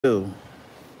do.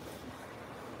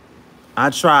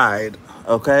 I tried,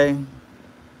 okay?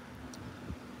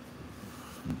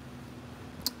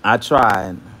 I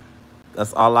tried.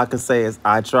 That's all I can say is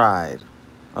I tried,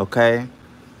 okay?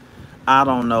 I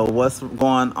don't know what's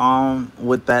going on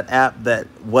with that app that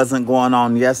wasn't going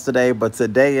on yesterday, but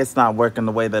today it's not working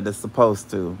the way that it's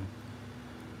supposed to.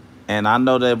 And I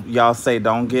know that y'all say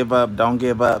don't give up,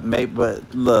 mate,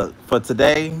 but look, for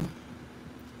today,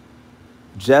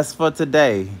 just for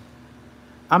today,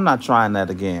 I'm not trying that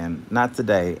again. Not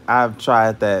today. I've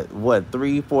tried that, what,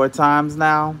 3, 4 times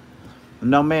now?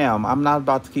 No, ma'am, I'm not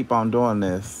about to keep on doing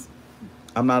this.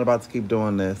 I'm not about to keep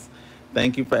doing this.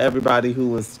 Thank you for everybody who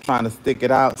was trying to stick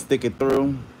it out, stick it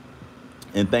through.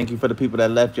 And thank you for the people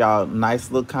that left y'all nice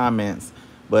little comments.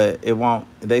 But it won't,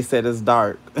 they said it's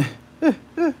dark.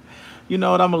 You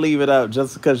know what? I'm going to leave it up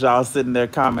just because y'all sitting there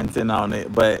commenting on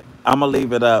it. But I'm going to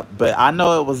leave it up. But I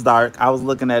know it was dark. I was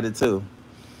looking at it too.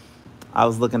 I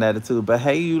was looking at it too. But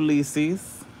hey,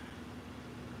 Ulysses.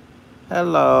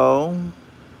 Hello.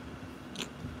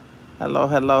 Hello,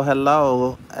 hello,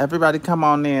 hello. Everybody come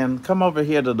on in. Come over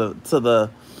here to the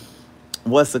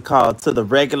what's it called? To the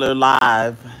regular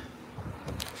live.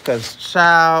 Cause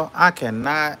child, I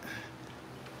cannot.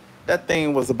 That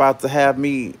thing was about to have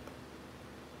me.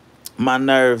 My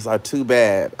nerves are too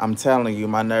bad. I'm telling you,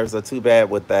 my nerves are too bad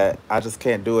with that. I just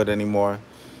can't do it anymore.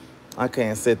 I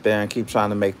can't sit there and keep trying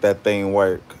to make that thing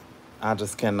work. I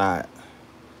just cannot.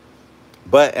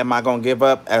 But am I gonna give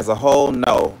up as a whole?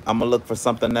 No. I'm gonna look for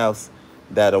something else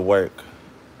that'll work.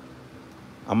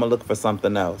 I'm gonna look for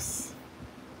something else.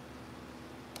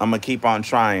 I'm gonna keep on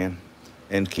trying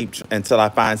and keep until I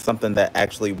find something that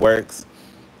actually works,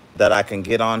 that I can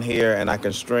get on here and I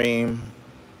can stream.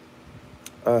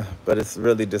 But it's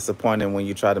really disappointing when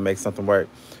you try to make something work.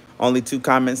 Only 2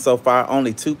 comments so far.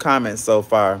 Only 2 comments so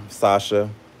far, Sasha.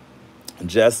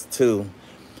 Just 2.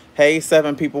 Hey,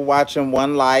 7 people watching,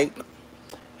 1 like.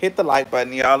 Hit the like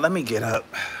button, y'all. Let me get up.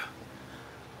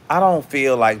 I don't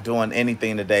feel like doing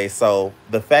anything today. So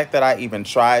the fact that I even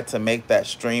tried to make that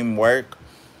stream work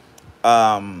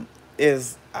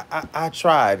is I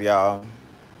tried, y'all.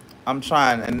 I'm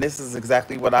trying, and this is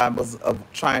exactly what I was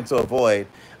trying to avoid.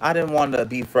 I didn't want to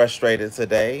be frustrated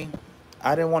today.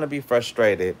 I didn't want to be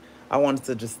frustrated. I wanted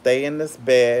to just stay in this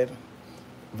bed,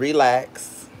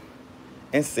 relax,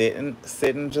 and sit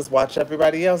and just watch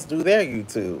everybody else do their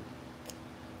YouTube.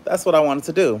 That's what I wanted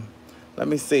to do. Let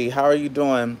me see. How are you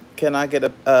doing? Can I get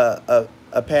a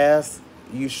pass?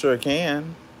 You sure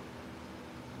can.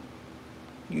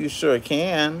 You sure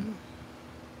can.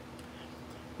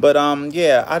 But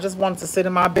yeah, I just wanted to sit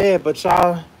in my bed, but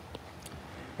y'all,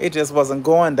 it just wasn't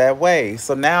going that way.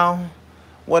 So now,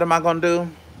 what am I gonna do?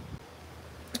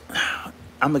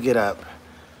 I'm gonna get up.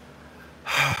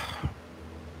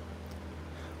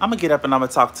 I'm gonna get up and I'm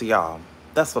gonna talk to y'all.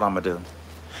 That's what I'm gonna do.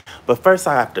 But first,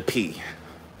 I have to pee.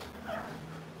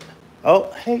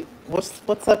 Oh, hey, what's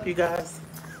up, you guys?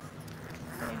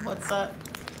 Hey, what's up?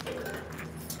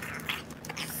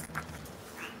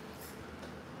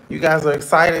 You guys are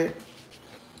excited?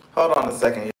 Hold on a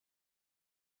second.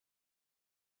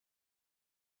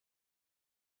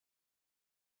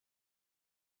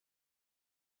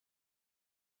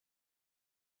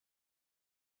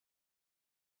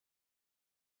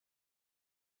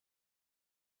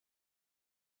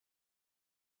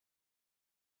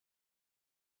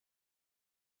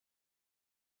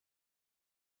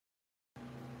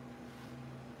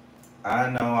 I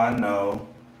know, I know.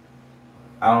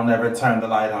 I don't ever turn the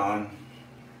light on.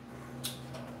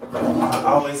 I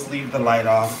always leave the light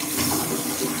off.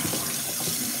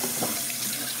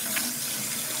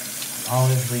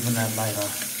 Always leaving that light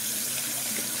off.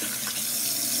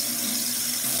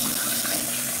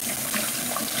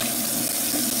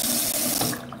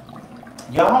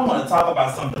 Y'all want to talk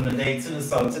about something today too,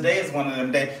 so today is one of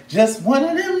them days. Just one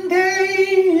of them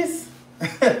days.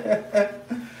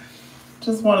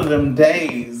 Just one of them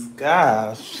days.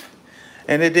 Gosh.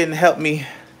 And it didn't help me.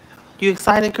 You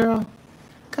excited, girl?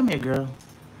 Come here, girl.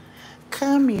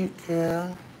 Come here,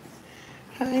 girl.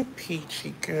 Hi,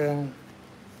 Peachy girl.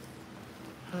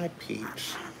 Hi,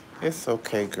 Peach. It's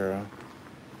okay, girl.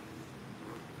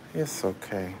 It's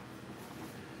okay.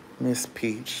 Miss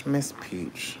Peach. Miss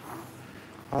Peach.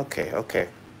 Okay, okay.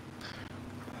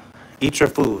 Eat your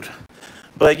food.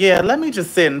 But yeah, let me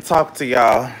just sit and talk to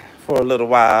y'all for a little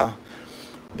while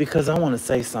because I want to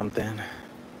say something.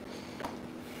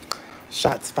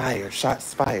 Shots fired.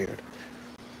 Shots fired.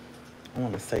 I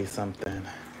want to say something.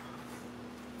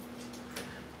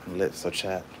 Lips are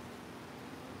chapped.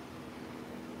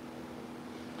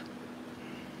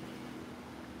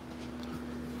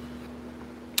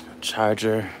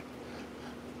 charger.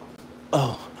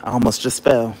 Oh, I almost just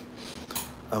fell.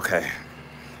 Okay.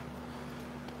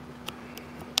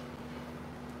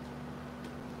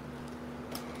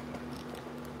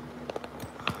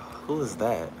 Who is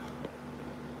that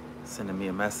sending me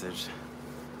a message?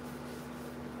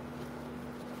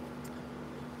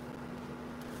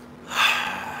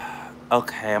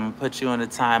 Okay, I'm gonna put you in a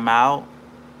timeout.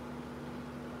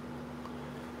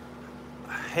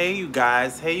 Hey you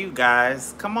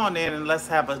guys, come on in and let's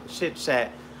have a chit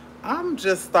chat. I'm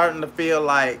just starting to feel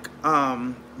like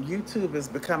YouTube is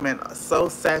becoming so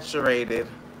saturated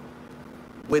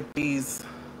with these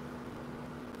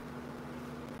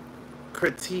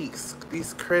critiques,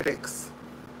 these critics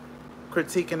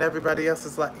critiquing everybody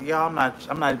else's life. Y'all, I'm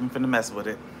not even finna mess with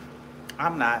it.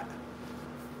 I'm not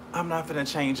finna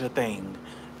change a thing.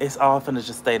 It's all finna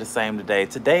just stay the same today.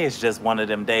 Today is just one of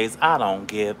them days. I don't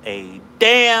give a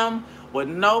damn what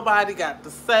nobody got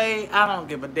to say. I don't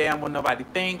give a damn what nobody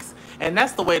thinks. And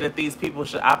that's the way that these people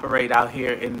should operate out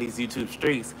here in these YouTube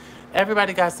streets.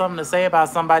 Everybody got something to say about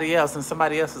somebody else and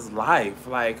somebody else's life.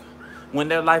 Like, when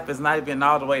their life is not even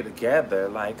all the way together.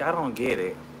 Like, I don't get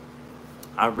it.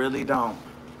 I really don't.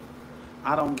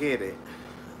 I don't get it.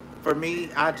 For me,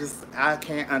 I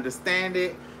can't understand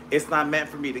it. It's not meant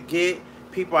for me to get.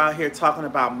 People out here talking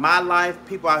about my life.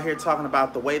 People out here talking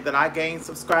about the way that I gain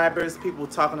subscribers. People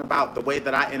talking about the way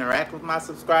that I interact with my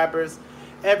subscribers.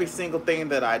 Every single thing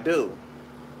that I do.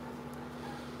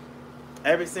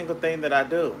 Every single thing that I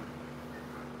do.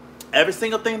 Every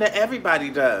single thing that everybody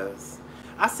does.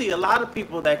 I see a lot of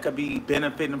people that could be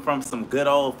benefiting from some good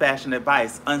old-fashioned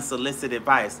advice, unsolicited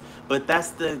advice. But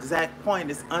that's the exact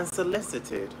point. It's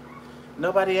unsolicited.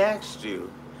 Nobody asked you.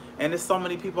 And there's so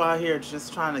many people out here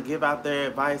just trying to give out their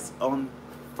advice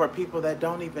for people that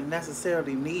don't even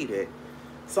necessarily need it.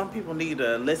 Some people need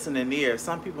a listening ear.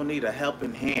 Some people need a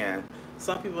helping hand.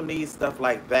 Some people need stuff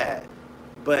like that.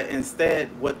 But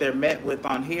instead, what they're met with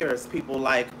on here is people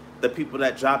like the people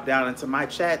that drop down into my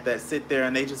chat that sit there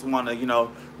and they just want to, you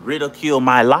know, ridicule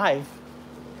my life.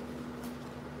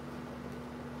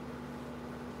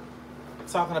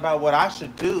 Talking about what I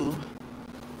should do.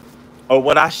 Or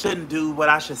what I shouldn't do, what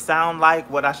I should sound like,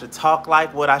 what I should talk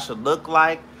like, what I should look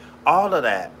like, all of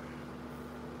that.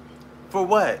 For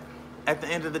what? At the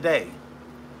end of the day.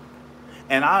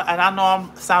 And I know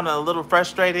I'm sounding a little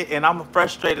frustrated, and I'm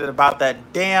frustrated about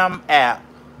that damn app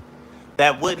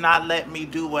that would not let me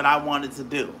do what I wanted to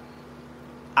do.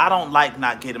 I don't like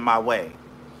not getting my way.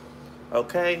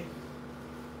 Okay?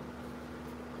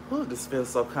 Ooh, this feels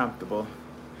so comfortable.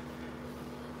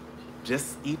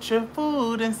 Just eat your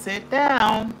food and sit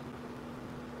down.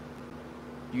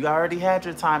 You already had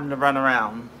your time to run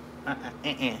around.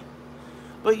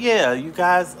 But yeah, you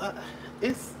guys,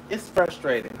 it's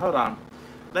frustrating. Hold on,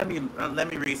 let me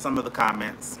read some of the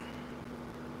comments.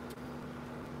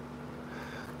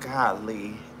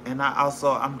 Golly, and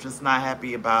I'm just not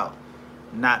happy about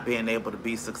not being able to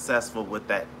be successful with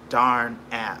that darn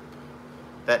app.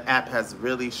 That app has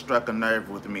really struck a nerve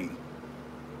with me.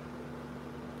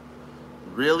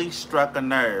 Really struck a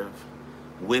nerve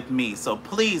with me. So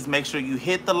please make sure you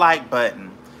hit the like button,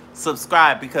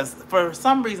 subscribe, because for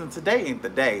some reason today ain't the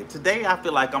day. Today I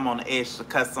feel like I'm on the edge to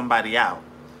cuss somebody out.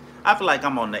 I feel like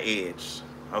I'm on the edge,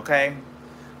 okay?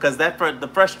 Because the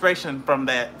frustration from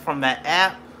that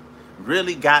app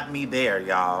really got me there,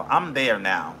 y'all. I'm there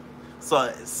now.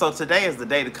 So today is the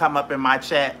day to come up in my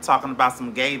chat talking about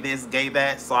some gay this, gay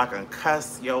that, so I can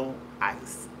cuss your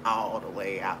ice all the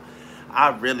way out.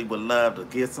 I really would love to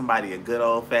give somebody a good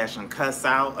old-fashioned cuss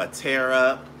out, a tear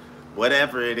up,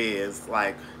 whatever it is.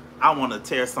 Like, I want to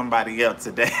tear somebody up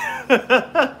today.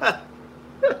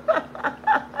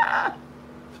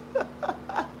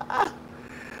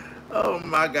 Oh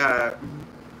my God.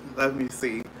 Let me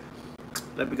see.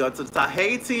 Let me go to the top.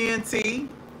 Hey TNT.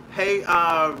 Hey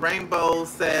Rainbow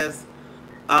says,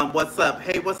 what's up?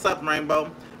 Hey, what's up,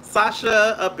 Rainbow?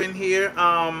 Sasha up in here.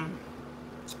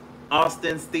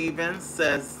 Austin Stevens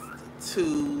says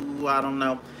I don't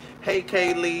know. Hey,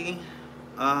 Kaylee.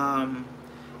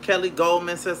 Kelly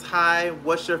Goldman says, hi.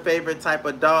 What's your favorite type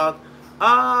of dog?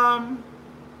 I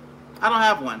don't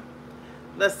have one.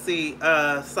 Let's see.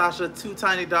 Sasha, 2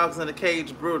 tiny dogs in a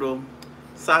cage, brutal.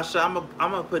 Sasha, I'm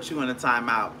gonna put you in a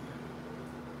timeout.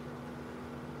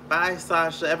 Bye,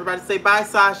 Sasha. Everybody say bye,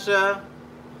 Sasha.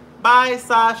 Bye,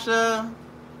 Sasha.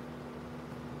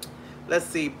 Let's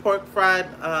see, Pork Fried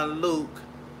Luke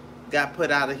got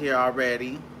put out of here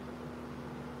already.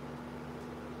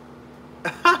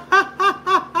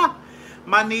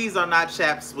 My knees are not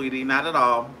chapped, sweetie, not at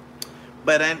all.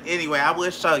 But anyway, I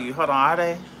will show you. Hold on,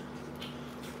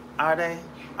 are they?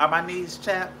 Are my knees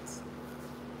chapped?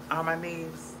 on my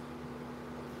knees,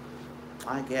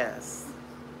 I guess.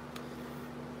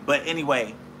 But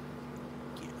anyway,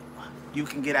 you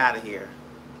can get out of here.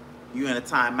 You in a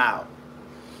timeout.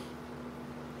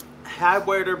 Hi,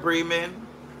 Werder Bremen.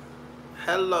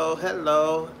 Hello,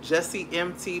 hello. Jesse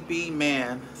MTB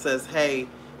Man says, hey,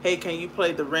 can you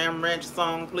play the Ram Wrench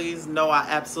song, please? No, I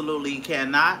absolutely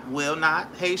cannot, will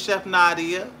not. Hey, Chef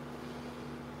Nadia.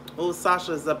 Oh,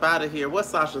 Sasha's up out of here. What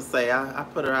Sasha say? I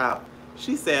put her out.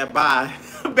 She said, bye.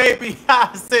 Baby,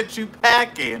 I sent you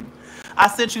packing. I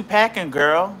sent you packing,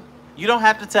 girl. You don't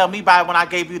have to tell me bye when I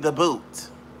gave you the boot.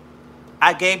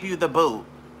 I gave you the boot,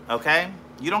 okay?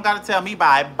 You don't got to tell me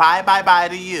bye. Bye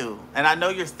to you. And I know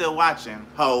you're still watching,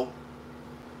 ho.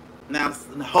 Now,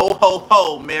 ho, ho,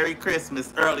 ho. Merry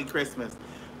Christmas, early Christmas.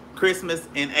 Christmas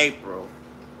in April.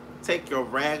 Take your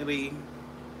raggedy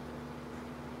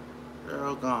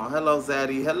girl gone. Hello,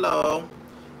 Zaddy. Hello.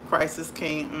 Crisis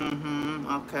King.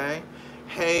 Okay.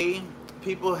 Hey,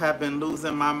 people have been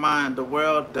losing my mind. The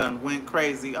world done went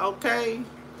crazy. Okay.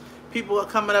 People are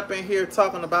coming up in here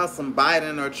talking about some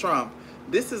Biden or Trump.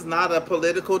 This is not a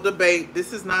political debate.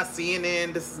 This is not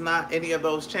CNN. This is not any of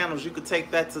those channels. You could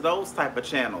take that to those type of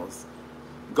channels.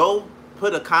 Go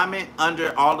put a comment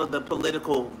under all of the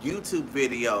political YouTube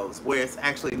videos where it's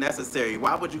actually necessary.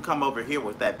 Why would you come over here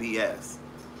with that BS?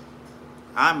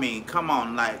 I mean, come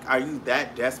on, like, are you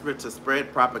that desperate to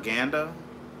spread propaganda?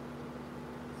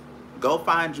 Go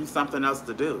find you something else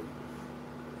to do.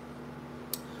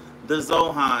 The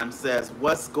Zohan says,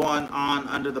 what's going on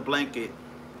under the blanket?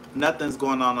 Nothing's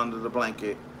going on under the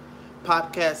blanket.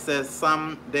 Popcat says,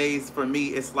 some days for me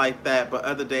it's like that, but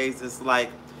other days it's like,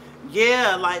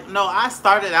 yeah, like, no, I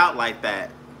started out like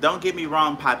that. Don't get me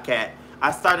wrong, Popcat.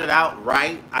 I started out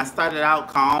right. I started out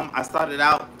calm. I started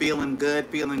out feeling good,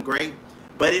 feeling great.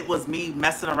 But it was me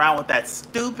messing around with that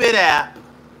stupid app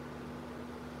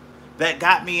that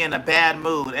got me in a bad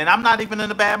mood. And I'm not even in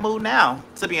a bad mood now,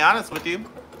 to be honest with you.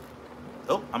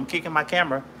 Oh, I'm kicking my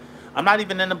camera. I'm not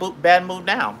even in a bad mood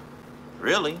now,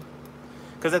 really.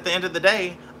 Because at the end of the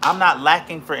day, I'm not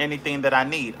lacking for anything that I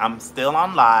need. I'm still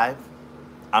on live.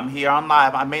 I'm here on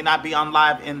live. I may not be on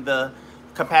live in the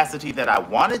capacity that I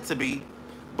want it to be,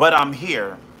 but I'm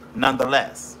here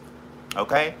nonetheless.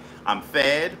 Okay? I'm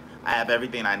fed. I have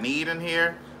everything I need in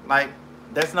here. Like,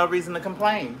 there's no reason to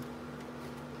complain.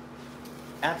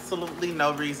 Absolutely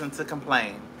no reason to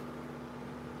complain.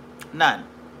 None.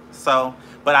 So,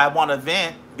 but I want to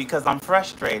vent because I'm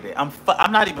frustrated. I'm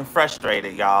not even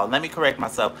frustrated, y'all. Let me correct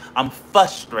myself. I'm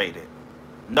frustrated.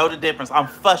 Know the difference. I'm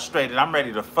frustrated. I'm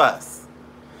ready to fuss.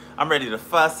 I'm ready to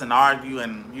fuss and argue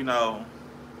and, you know,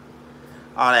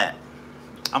 all that.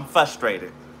 I'm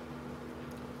frustrated.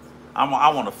 I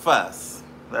want to fuss.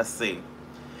 Let's see.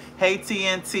 Hey,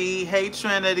 TNT. Hey,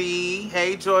 Trinity.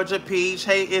 Hey, Georgia Peach.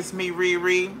 Hey, it's me,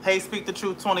 Riri. Hey, Speak the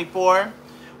Truth 24.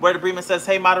 Where the Bremen says,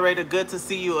 hey, moderator, good to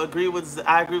see you. I agree with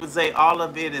Zay. All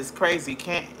of it is crazy.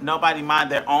 Can't nobody mind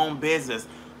their own business.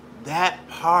 That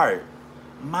part.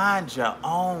 Mind your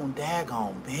own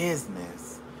daggone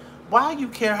business. Why you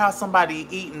care how somebody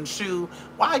eat and chew?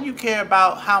 Why you care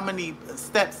about how many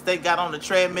steps they got on the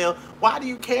treadmill? Why do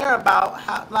you care about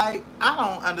how, like, I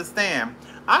don't understand.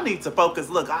 I need to focus.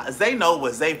 Look, Zay know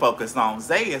what Zay focused on.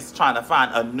 Zay is trying to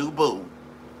find a new boo.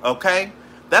 Okay?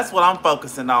 That's what I'm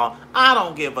focusing on. I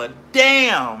don't give a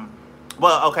damn.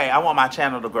 Well, okay, I want my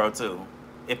channel to grow too.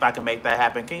 If I can make that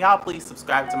happen. Can y'all please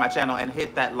subscribe to my channel and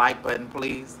hit that like button,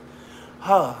 please?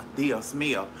 Oh, Dios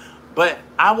mío. But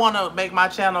I want to make my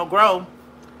channel grow.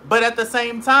 But at the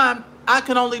same time, I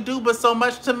can only do but so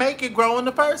much to make it grow in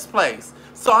the first place.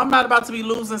 So I'm not about to be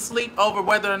losing sleep over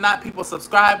whether or not people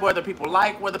subscribe, whether people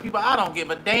like, whether people, I don't give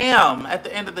a damn. At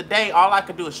the end of the day, all I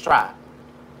can do is try.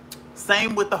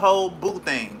 Same with the whole boo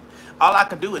thing. All I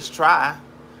can do is try.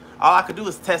 All I can do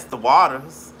is test the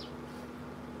waters.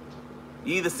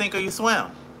 You either sink or you swim.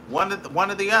 One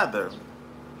or the other.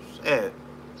 Shit.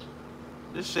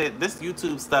 This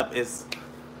YouTube stuff is,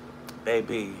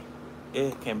 baby,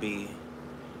 it can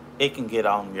get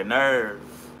on your nerve.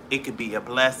 It could be a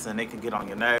blessing. It can get on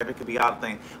your nerve. It could be all the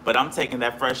things. But I'm taking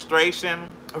that frustration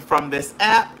from this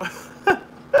app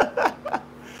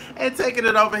and taking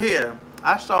it over here.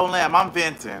 I sure am. I'm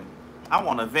venting. I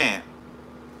want to vent.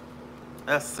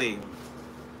 Let's see.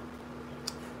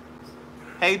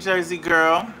 Hey, Jersey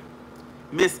girl.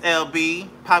 Miss LB.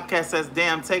 Popcat says,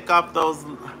 damn, take off those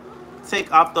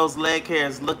leg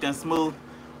hairs looking smooth.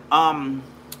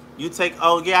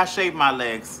 Oh yeah, I shaved my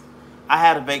legs. I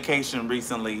had a vacation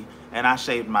recently and I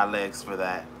shaved my legs for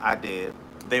that. I did.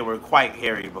 They were quite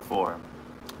hairy before.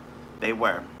 They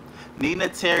were. Nina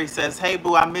Terry says, hey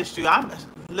boo, I missed you.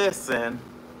 Listen,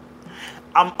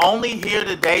 I'm only here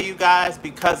today, you guys,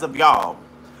 because of y'all.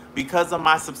 Because of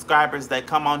my subscribers that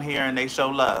come on here and they show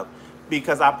love.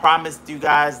 Because I promised you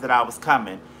guys that I was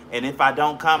coming. And if I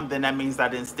don't come, then that means I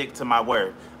didn't stick to my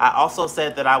word. I also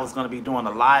said that I was going to be doing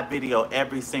a live video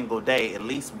every single day, at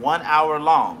least 1 hour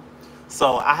long.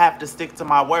 So I have to stick to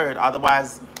my word.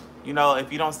 Otherwise, you know,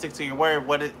 if you don't stick to your word,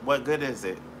 what good is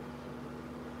it?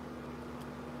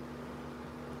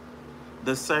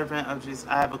 The servant of Jesus.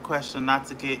 I have a question, not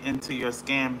to get into your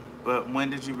scam, but when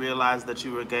did you realize that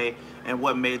you were gay and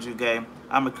what made you gay?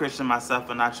 I'm a Christian myself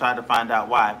and I try to find out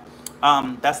why.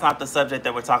 That's not the subject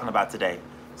that we're talking about today.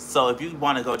 So if you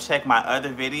want to go check my other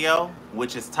video,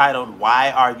 which is titled, Why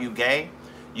Are You Gay?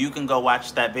 You can go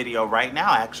watch that video right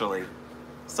now, actually.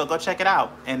 So go check it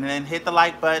out and then hit the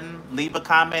like button, leave a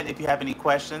comment if you have any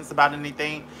questions about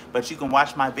anything, but you can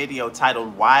watch my video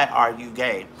titled, Why Are You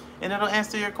Gay? And it'll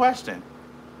answer your question.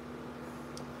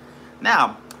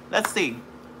 Now, let's see.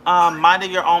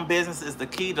 Minding your own business is the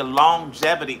key to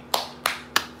longevity.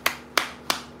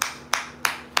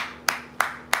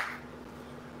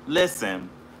 Listen,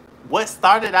 what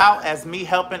started out as me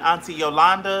helping Auntie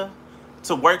Yolanda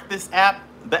to work this app,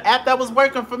 the app that was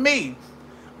working for me.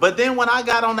 But then when I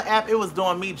got on the app, it was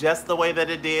doing me just the way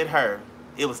that it did her.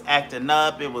 It was acting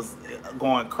up. It was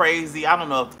going crazy. I don't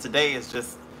know if today is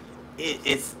just,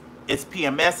 it's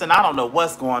PMS and I don't know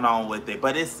what's going on with it,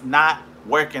 but it's not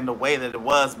working the way that it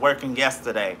was working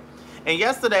yesterday. And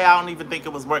yesterday, I don't even think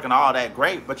it was working all that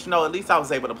great, but you know, at least I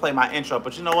was able to play my intro.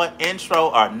 But you know what? Intro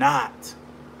or not,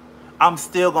 I'm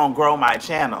still gonna grow my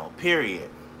channel, period.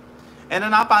 And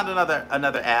then I found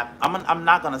another app. I'm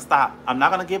not gonna stop. I'm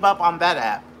not gonna give up on that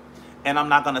app. And I'm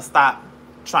not gonna stop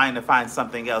trying to find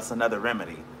something else, another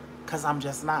remedy. Cause I'm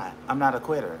just not. I'm not a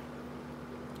quitter.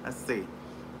 Let's see.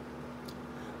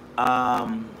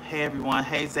 Hey everyone.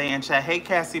 Hey Zay and chat. Hey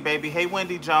Cassie baby. Hey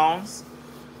Wendy Jones.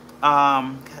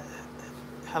 Hello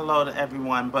to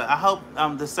everyone. But I hope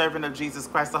the servant of Jesus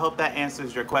Christ, I hope that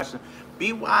answers your question.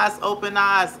 Be wise, open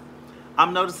eyes.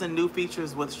 I'm noticing new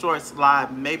features with Shorts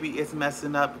Live. Maybe it's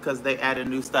messing up because they added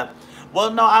new stuff. Well,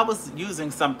 no, I was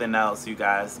using something else, you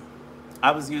guys.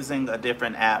 I was using a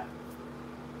different app.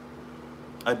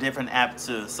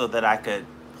 So that I could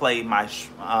play my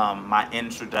my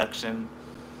introduction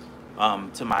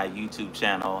to my YouTube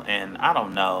channel. And I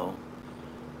don't know.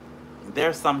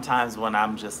 There's sometimes when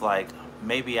I'm just like,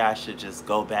 maybe I should just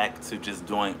go back to just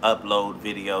doing upload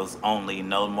videos only,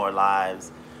 no more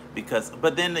lives.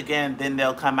 But then again, then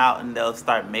they'll come out and they'll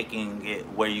start making it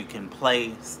where you can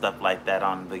play stuff like that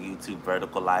on the YouTube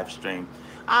vertical live stream.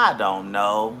 I don't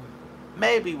know.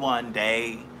 Maybe one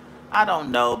day. I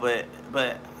don't know,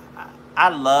 but I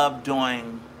love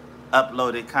doing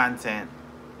uploaded content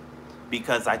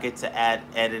because I get to add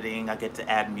editing, I get to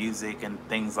add music and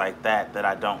things like that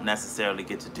I don't necessarily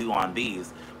get to do on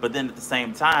these. But then at the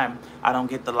same time, I don't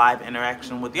get the live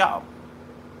interaction with y'all.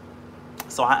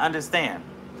 So I understand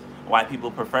why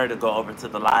people prefer to go over to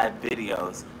the live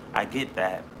videos. I get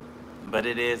that. But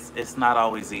it's not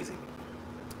always easy.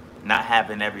 Not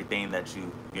having everything that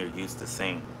you're used to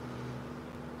seeing.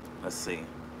 Let's see.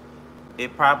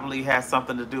 It probably has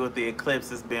something to do with the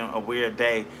eclipse. It's been a weird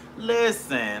day.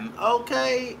 Listen,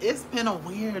 okay, it's been a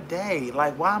weird day.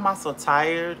 Like, why am I so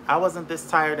tired? I wasn't this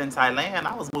tired in Thailand.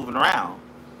 I was moving around.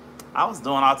 I was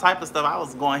doing all type of stuff. I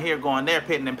was going here, going there,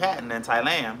 pitting and patting in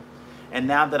Thailand. And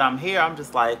now that I'm here, I'm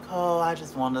just like, oh, I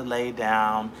just want to lay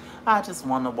down. I just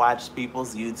want to watch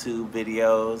people's YouTube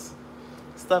videos.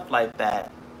 Stuff like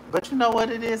that. But you know what?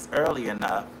 It is early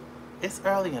enough. It's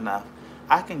early enough.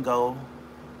 I can go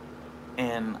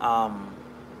and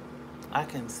I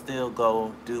can still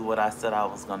go do what I said I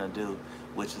was going to do,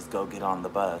 which is go get on the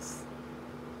bus.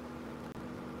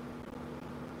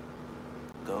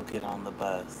 Go get on the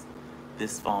bus.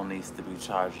 This phone needs to be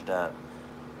charged up.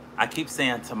 I keep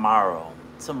saying tomorrow,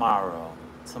 tomorrow,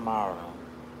 tomorrow.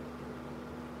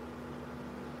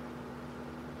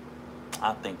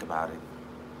 I'll think about it.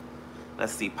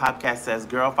 Let's see. Popcat says,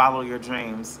 girl, follow your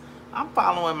dreams. I'm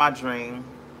following my dream.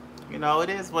 You know, it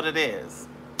is what it is.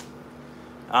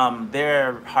 There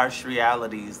are harsh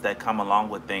realities that come along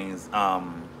with things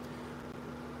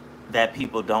that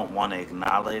people don't want to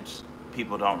acknowledge.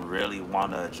 People don't really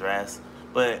want to address.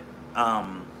 But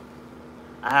I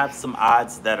have some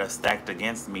odds that are stacked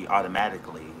against me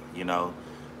automatically, you know.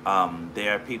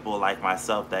 There are people like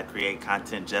myself that create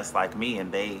content just like me,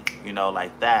 and they, you know,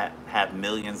 like that, have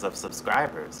millions of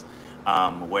subscribers,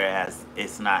 whereas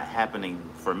it's not happening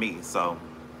for me. So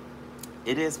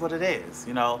it is what it is,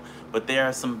 you know. But there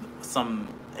are some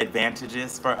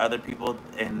advantages for other people,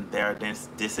 and there are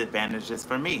disadvantages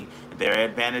for me. There are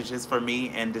advantages for me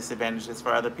and disadvantages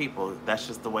for other people. That's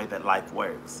just the way that life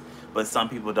works. But some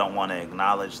people don't want to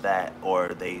acknowledge that, or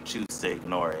they choose to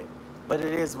ignore it. But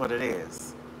it is what it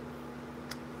is.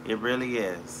 It really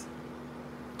is.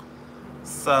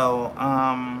 So,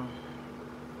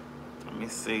 let me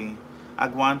see.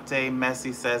 Aguante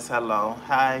Messi says hello.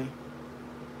 Hi.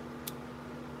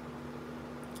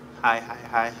 Hi, hi,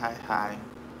 hi, hi, hi.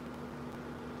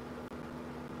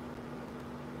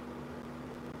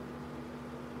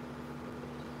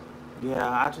 Yeah,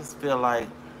 I just feel like,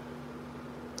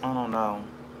 I don't know.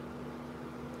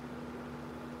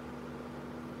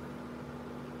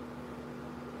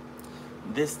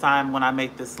 This time when I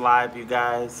make this live, you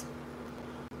guys,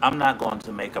 I'm not going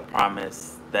to make a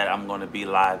promise that I'm going to be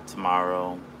live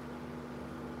tomorrow.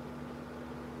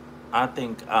 I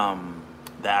think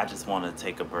that I just want to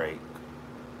take a break.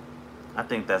 I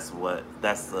think that's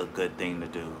a good thing to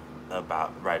do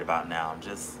right about now.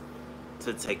 Just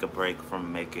to take a break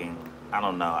from making, I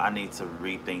don't know, I need to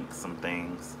rethink some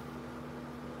things.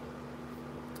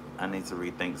 I need to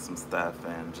rethink some stuff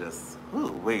and just,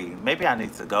 maybe I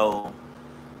need to go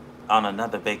on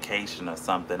another vacation or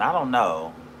something. I don't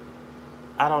know.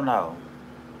 I don't know.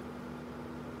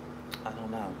 I don't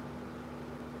know.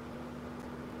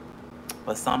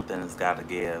 But something has got to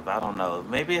give. I don't know.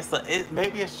 Maybe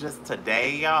it's just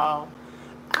today, y'all.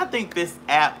 I think this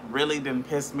app really didn't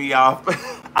piss me off.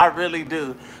 I really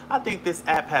do. I think this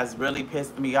app has really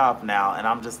pissed me off now, and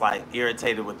I'm just like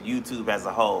irritated with YouTube as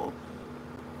a whole.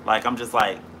 Like I'm just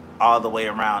like all the way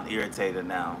around irritated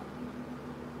now.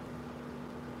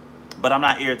 But I'm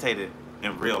not irritated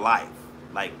in real life.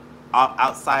 Like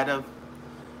outside of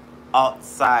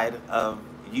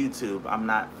YouTube, I'm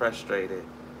not frustrated.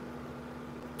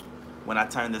 When I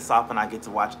turn this off and I get to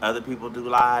watch other people do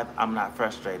live, I'm not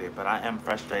frustrated, but I am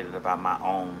frustrated about my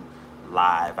own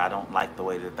live. I don't like the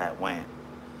way that went.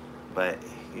 But,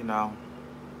 you know,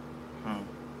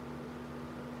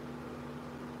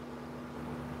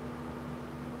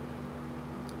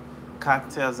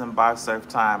 Cocktails and bar surf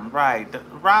time. Right,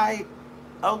 right.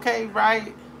 Okay,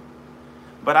 right.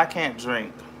 But I can't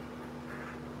drink.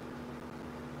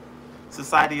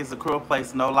 Society is a cruel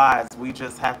place, no lies. We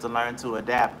just have to learn to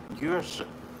adapt. You're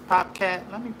Pop Cat,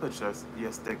 let me put your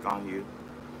stick on you.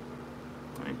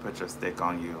 Let me put your stick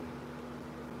on you.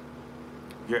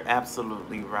 You're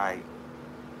absolutely right.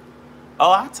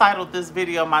 Oh, I titled this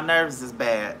video, My Nerves is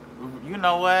Bad. You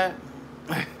know what?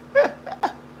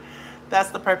 That's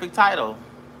the perfect title.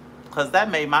 Because that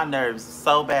made my nerves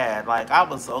so bad. Like, I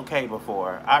was okay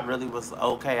before. I really was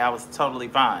okay. I was totally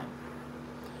fine.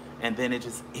 And then it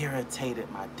just irritated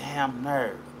my damn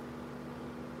nerve.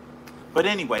 But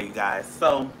anyway, you guys,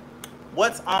 so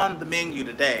what's on the menu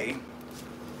today?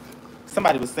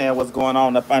 Somebody was saying what's going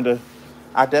on up under.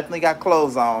 I definitely got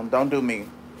clothes on. Don't do me.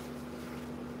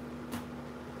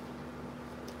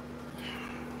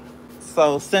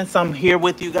 So since I'm here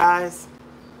with you guys,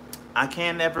 I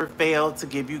can never fail to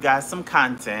give you guys some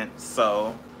content.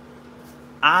 So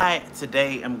I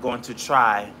today am going to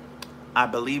try, I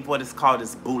believe what it's called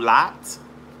is BALUT.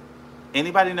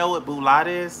 Anybody know what BALUT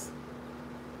is?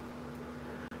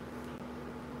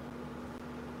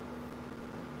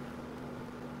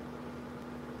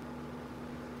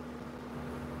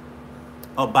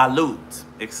 Oh, BALUT.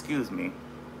 Excuse me.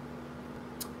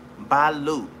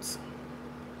 BALUT.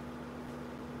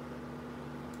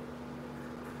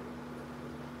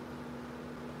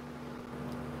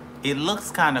 It looks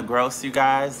kind of gross, you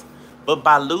guys, but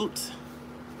BALUT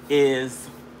is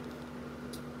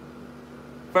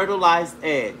fertilized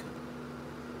egg.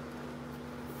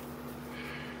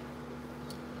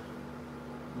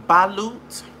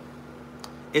 BALUT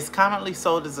is commonly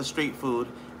sold as a street food,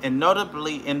 and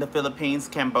notably in the Philippines,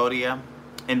 Cambodia,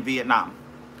 and Vietnam.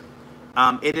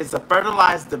 It is a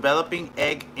fertilized developing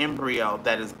egg embryo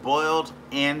that is boiled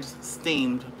and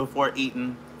steamed before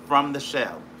eaten from the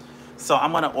shell. So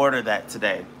I'm going to order that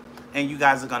today, and you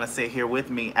guys are going to sit here with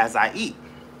me as I eat.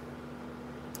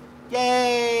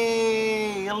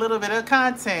 Yay! A little bit of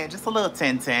content, just a little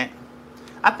tint.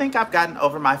 I think I've gotten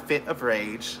over my fit of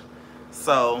rage.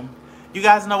 So, you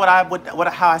guys know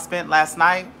how I spent last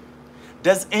night?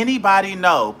 Does anybody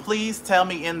know? Please tell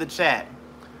me in the chat.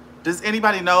 Does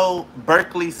anybody know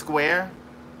Berkeley Square?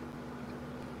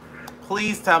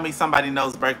 Please tell me somebody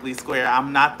knows Berkeley Square.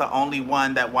 I'm not the only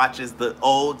one that watches the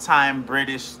old-time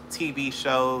British TV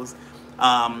shows,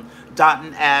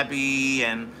 Downton Abbey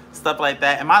and stuff like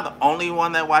that. Am I the only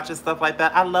one that watches stuff like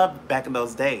that? I loved back in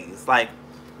those days. Like,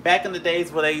 back in the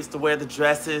days where they used to wear the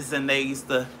dresses and they used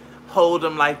to hold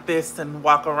them like this and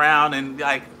walk around and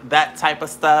like that type of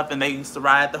stuff. And they used to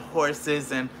ride the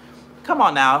horses. And come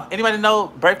on now, anybody know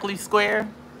Berkeley Square?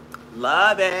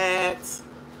 Love it.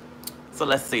 So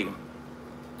let's see.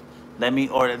 Let me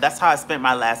order. That's how I spent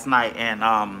my last night, and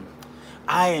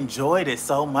I enjoyed it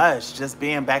so much. Just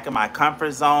being back in my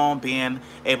comfort zone, being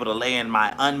able to lay in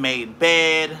my unmade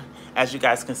bed. As you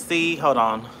guys can see, hold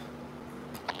on.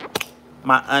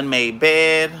 My unmade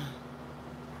bed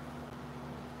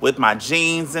with my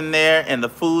jeans in there and the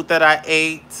food that I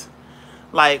ate.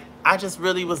 Like, I just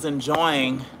really was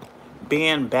enjoying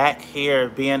being back here,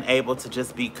 being able to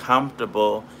just be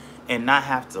comfortable and not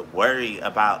have to worry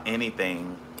about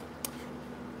anything.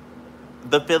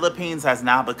 The Philippines has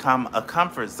now become a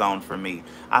comfort zone for me.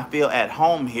 I feel at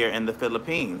home here in the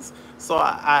Philippines. So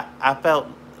I felt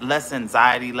less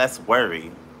anxiety, less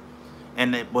worry.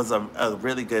 And it was a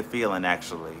really good feeling,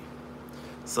 actually.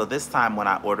 So this time when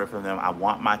I order from them, I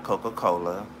want my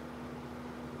Coca-Cola.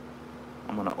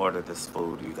 I'm gonna order this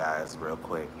food, you guys, real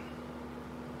quick.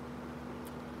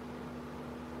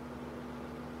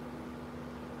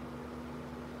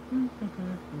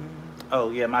 Oh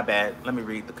yeah, my bad. Let me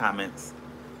read the comments.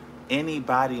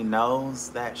 Anybody knows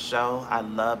that show? I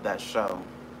love that show.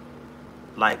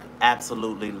 Like,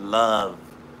 absolutely love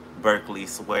Berkeley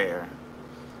Square.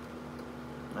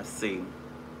 Let's see.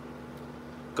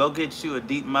 Go get you a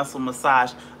deep muscle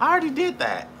massage. I already did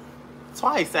that.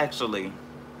 Twice, actually.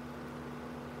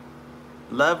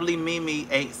 Lovely Mimi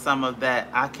ate some of that.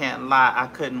 I can't lie, I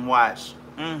couldn't watch.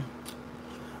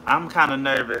 I'm kind of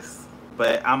nervous,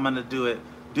 but I'm gonna do it.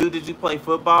 Dude, did you play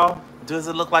football? Does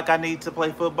it look like I need to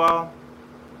play football?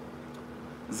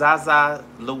 Zaza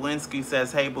Lewinsky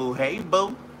says, hey boo, hey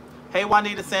boo. Hey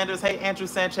Juanita Sanders, hey Andrew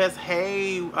Sanchez,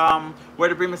 hey Where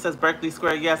the Bremer says Berkeley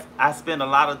Square. Yes, I spend a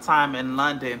lot of time in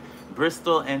London,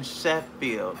 Bristol, and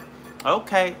Sheffield.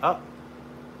 Okay,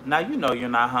 now you know you're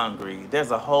not hungry.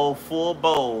 There's a whole full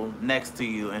bowl next to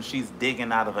you and she's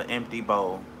digging out of an empty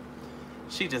bowl.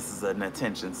 She just is an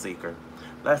attention seeker.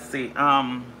 Let's see,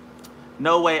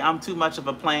 no way, I'm too much of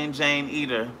a plain Jane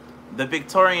eater. The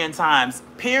Victorian times,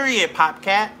 period,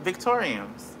 Popcat.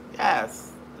 Victorians,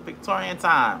 yes, the Victorian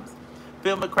times.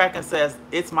 Phil McCracken says,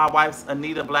 it's my wife's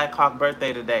Anita Blackhawk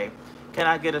birthday today. Can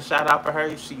I get a shout out for her?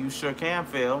 You sure can,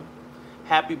 Phil.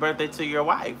 Happy birthday to your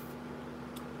wife.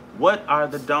 What are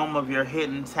the dome of your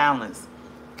hidden talents?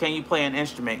 Can you play an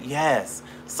instrument? Yes.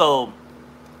 So,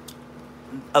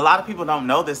 a lot of people don't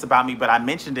know this about me, but I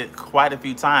mentioned it quite a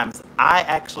few times. I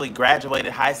actually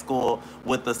graduated high school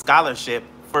with a scholarship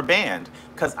for band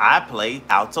because I play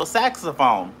alto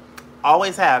saxophone.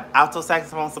 Always have alto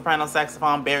saxophone, soprano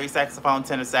saxophone, bari saxophone,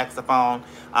 tenor saxophone,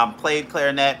 played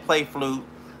clarinet, played flute,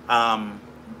 done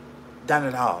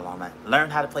it all on that.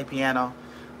 Learned how to play piano,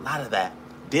 a lot of that.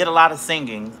 Did a lot of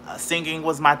singing. Singing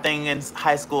was my thing in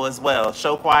high school as well.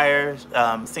 Show choir,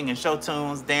 singing show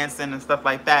tunes, dancing and stuff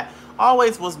like that.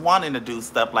 Always was wanting to do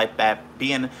stuff like that.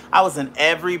 I was in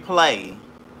every play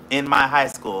in my high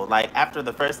school. Like after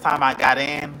the first time I got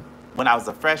in, when I was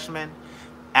a freshman,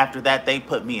 after that they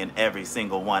put me in every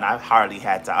single one. I hardly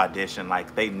had to audition.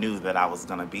 Like they knew that I was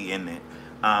gonna be in it.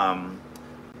 I'm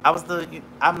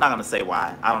not gonna say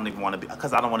why. I don't even want to be,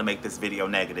 because I don't want to make this video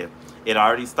negative. It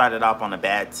already started off on a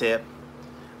bad tip.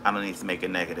 I don't need to make it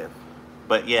negative.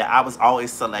 But yeah, I was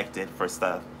always selected for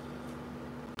stuff.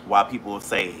 While people would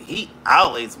say, he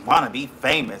always want to be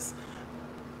famous.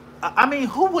 I mean,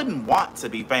 who wouldn't want to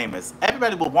be famous?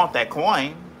 Everybody would want that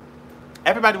coin.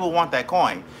 Everybody will want that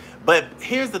coin. But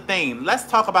here's the thing. Let's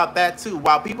talk about that too.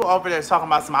 While people over there talking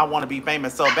about I want to be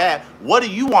famous so bad, what do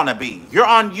you want to be? You're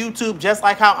on YouTube just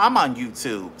like how I'm on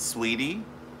YouTube, sweetie.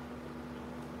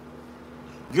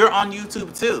 You're on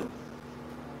YouTube too.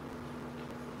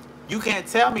 You can't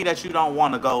tell me that you don't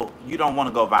want to go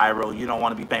viral, you don't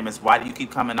want to be famous. Why do you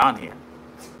keep coming on here?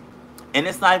 And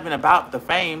it's not even about the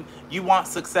fame. You want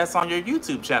success on your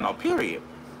YouTube channel, period.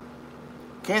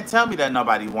 Can't tell me that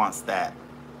nobody wants that.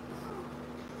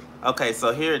 Okay,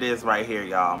 so here it is right here,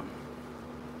 y'all.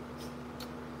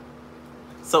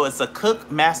 So it's a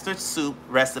cooked mastered soup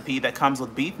recipe that comes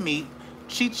with beef meat,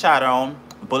 chicharron,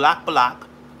 bulak,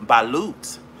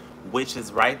 balut, which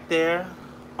is right there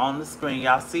on the screen.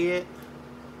 Y'all see it?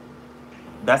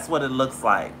 That's what it looks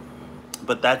like.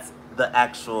 But that's the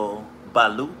actual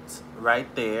balut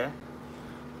right there.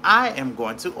 I am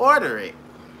going to order it.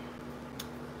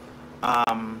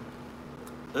 I'm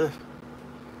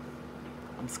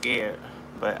scared,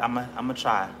 but I'm gonna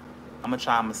try. I'm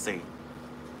gonna see.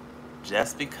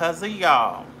 Just because of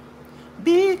y'all.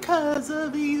 Because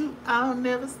of you, I'll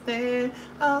never stand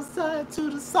outside to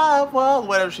the sidewalk.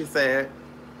 Whatever she said.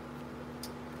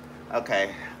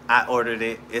 Okay, I ordered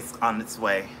it. It's on its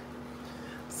way.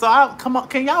 So come on,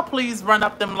 can y'all please run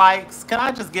up them likes? Can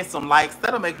I just get some likes?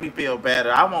 That'll make me feel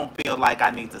better. I won't feel like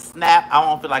I need to snap. I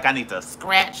won't feel like I need to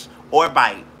scratch or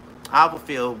bite. I will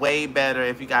feel way better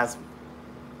if you guys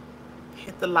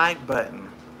hit the like button.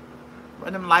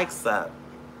 Run them likes up.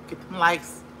 Get them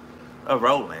likes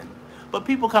rolling. But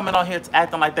people coming on here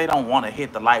acting like they don't want to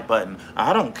hit the like button.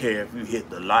 I don't care if you hit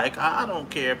the like. I don't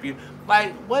care if you...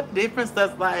 Like, what difference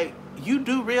does, like... You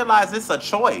do realize it's a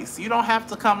choice. You don't have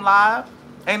to come live.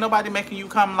 Ain't nobody making you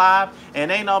come live.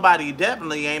 And ain't nobody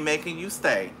definitely ain't making you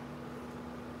stay.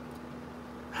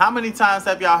 How many times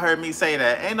have y'all heard me say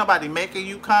that? Ain't nobody making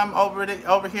you come over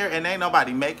here, and ain't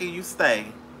nobody making you stay.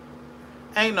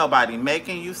 Ain't nobody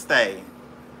making you stay.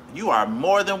 You are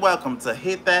more than welcome to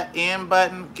hit that end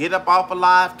button, get up off of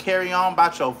live, carry on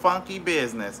about your funky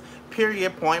business.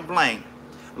 Period, point blank.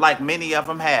 Like many of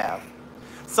them have.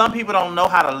 Some people don't know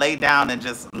how to lay down and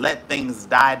just let things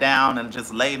die down and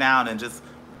just lay down and just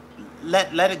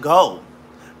let it go.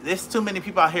 There's too many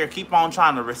people out here keep on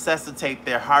trying to resuscitate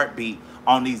their heartbeat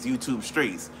on these YouTube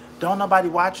streets. Don't nobody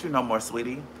watch you no more,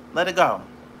 sweetie. Let it go.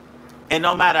 And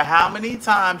no matter how many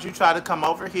times you try to come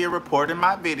over here reporting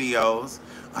my videos,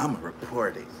 I'm going to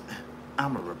report it.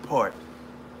 I'm going to report.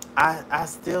 I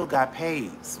still got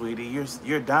paid, sweetie.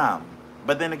 You're dumb.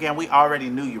 But then again, we already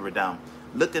knew you were dumb.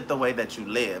 Look at the way that you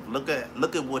live. Look at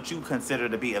what you consider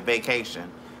to be a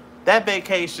vacation. That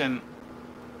vacation,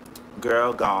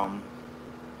 girl, gone.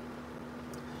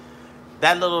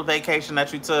 That little vacation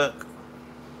that you took,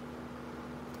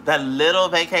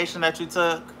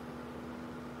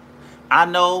 I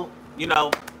know, you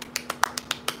know,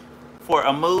 for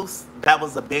a moose, that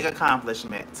was a big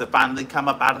accomplishment to finally come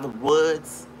up out of the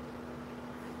woods.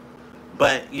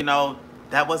 But, you know,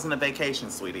 that wasn't a vacation,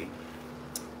 sweetie.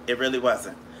 It really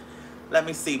wasn't. Let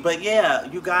me see. But yeah,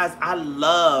 you guys, I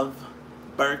love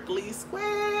Berkeley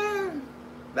Square.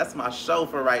 That's my show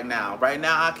for right now. Right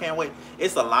now, I can't wait.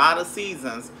 It's a lot of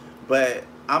seasons, but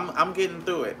I'm getting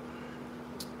through it.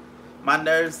 My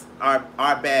nerves are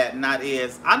bad, not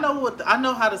is. I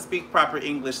know how to speak proper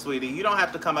English, sweetie. You don't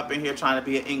have to come up in here trying to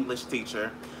be an English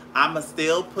teacher. I'ma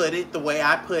still put it the way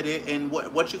I put it, and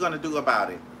what you gonna do about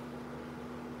it?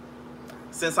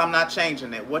 Since I'm not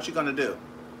changing it, what you gonna do?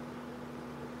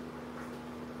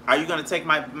 Are you gonna take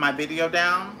my video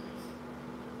down?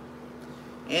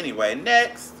 Anyway,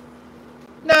 next.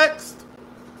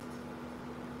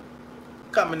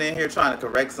 Coming in here trying to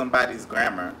correct somebody's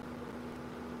grammar.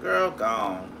 Girl,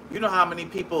 gone. You know how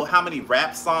many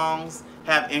rap songs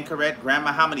have incorrect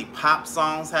grammar? How many pop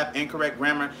songs have incorrect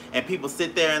grammar? And people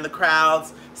sit there in the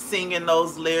crowds singing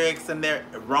those lyrics and they're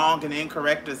wrong and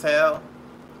incorrect as hell?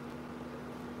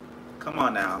 Come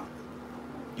on now.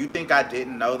 You think I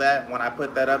didn't know that when I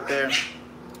put that up there?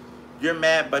 You're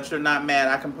mad, but you're not mad.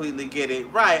 I completely get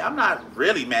it. Right, I'm not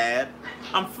really mad.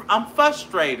 I'm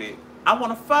frustrated. I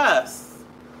want to fuss.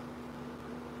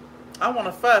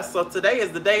 So today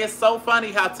is the day. It's so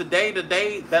funny how today, the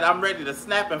day that I'm ready to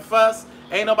snap and fuss,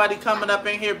 ain't nobody coming up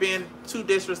in here being too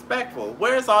disrespectful.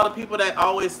 Where's all the people that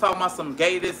always talk about some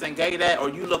gay this and gay that, or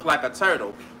you look like a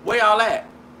turtle? Where y'all at?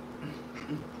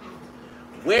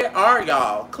 Where are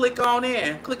y'all? Click on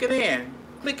in. Click it in.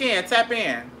 Click in. Tap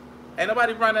in. Ain't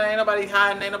nobody running. Ain't nobody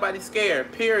hiding. Ain't nobody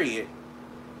scared. Period.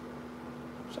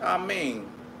 What y'all mean?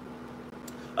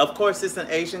 Of course, it's an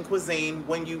Asian cuisine.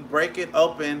 When you break it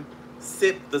open,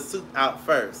 sip the soup out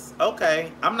first.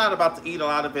 Okay. I'm not about to eat a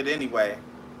lot of it anyway.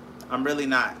 I'm really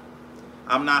not.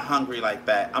 I'm not hungry like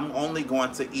that. I'm only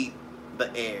going to eat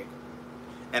the egg.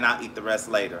 And I'll eat the rest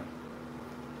later.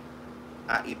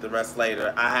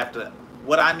 I have to...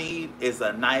 What I need is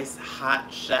a nice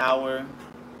hot shower.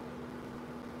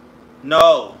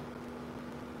 No.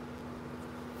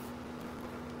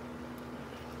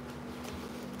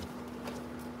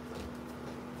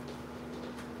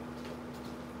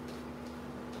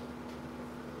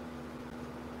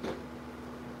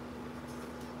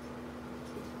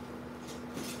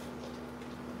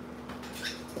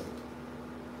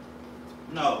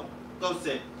 No. Go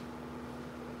sit.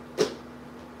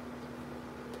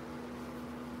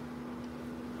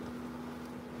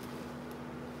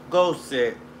 Go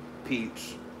sit,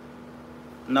 Peach.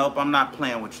 Nope, I'm not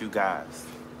playing with you guys.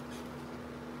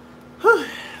 Whew,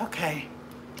 okay.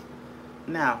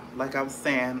 Now, like I was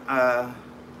saying, that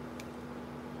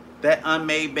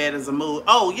unmade bed is a mood.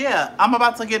 Oh, yeah, I'm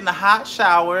about to get in a hot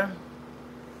shower,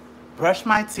 brush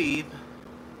my teeth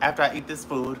after I eat this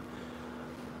food,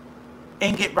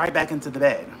 and get right back into the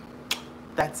bed.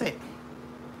 That's it.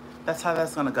 That's how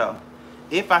that's gonna go.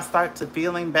 If I start to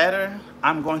feeling better,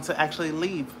 I'm going to actually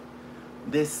leave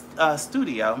this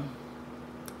studio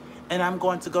and I'm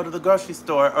going to go to the grocery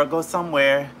store or go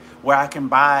somewhere where I can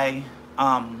buy,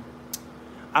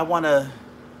 I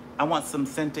want some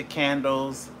scented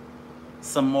candles,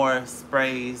 some more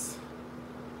sprays.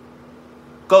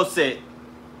 Go sit.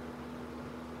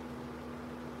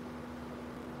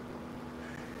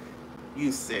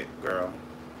 You sit, girl.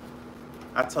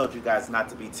 I told you guys not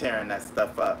to be tearing that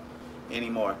stuff up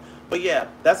anymore. But yeah,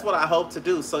 that's what I hope to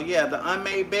do. So yeah, the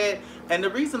unmade bed. And the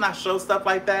reason I show stuff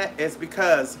like that is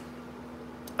because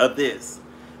of this.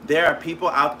 There are people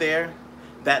out there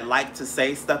that like to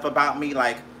say stuff about me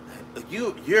like,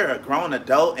 you're a grown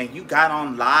adult and you got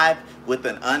on live with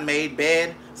an unmade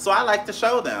bed. So I like to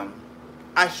show them.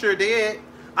 I sure did.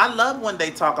 I love when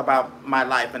they talk about my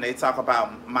life and they talk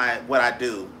about what I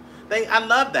do. I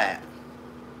love that.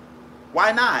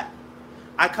 Why not?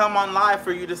 I come on live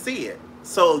for you to see it.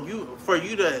 So for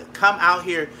you to come out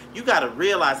here, you got to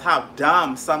realize how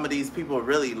dumb some of these people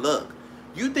really look.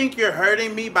 You think you're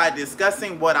hurting me by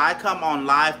discussing what I come on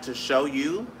live to show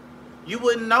you? You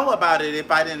wouldn't know about it if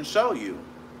I didn't show you.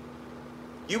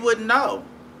 You wouldn't know.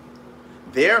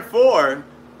 Therefore,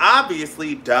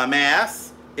 obviously,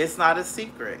 dumbass, it's not a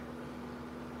secret.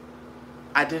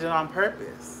 I did it on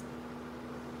purpose.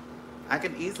 I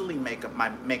can easily make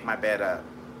my bed up.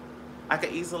 I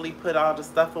can easily put all the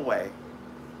stuff away.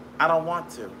 I don't want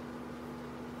to.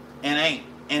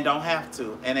 And don't have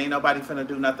to. And ain't nobody finna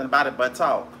do nothing about it but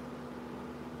talk.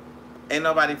 Ain't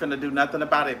nobody finna do nothing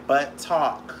about it but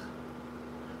talk.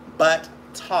 But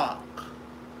talk.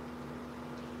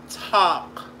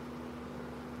 Talk.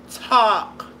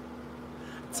 Talk.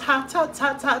 Talk, talk,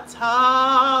 talk, talk,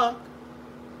 talk.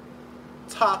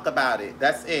 Talk about it.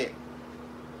 That's it.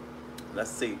 Let's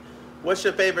see. What's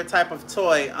your favorite type of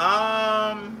toy?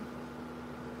 A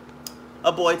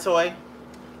boy toy.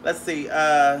 Let's see.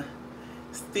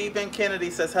 Stephen Kennedy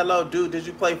says, hello, dude. Did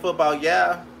you play football?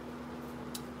 Yeah.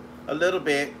 A little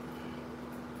bit.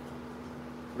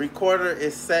 Recorder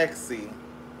is sexy.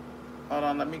 Hold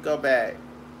on. Let me go back.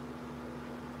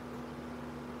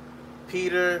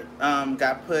 Peter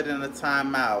got put in a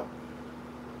timeout.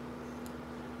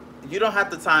 You don't have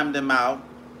to time them out.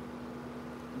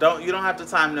 You don't have to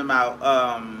time them out.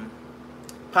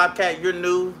 Popcat, you're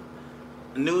new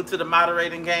to the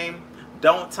moderating game.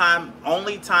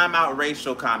 Only time out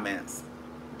racial comments.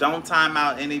 Don't time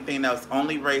out anything else.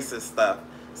 Only racist stuff.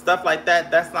 Stuff like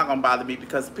that, that's not gonna bother me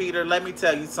because Peter, let me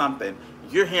tell you something.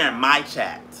 You're here in my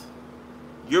chat.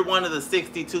 You're one of the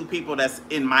 62 people that's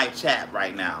in my chat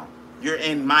right now. You're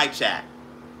in my chat.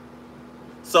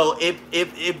 So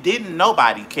if didn't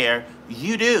nobody care,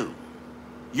 you do.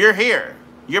 You're here.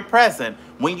 You're present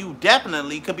when you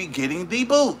definitely could be getting the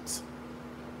boots.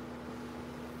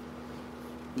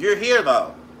 You're here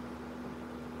though.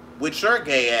 With your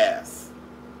gay ass.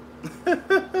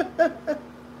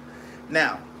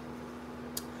 Now,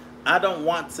 I don't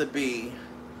want to be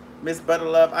Miss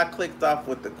Butterlove. I clicked off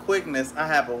with the quickness. I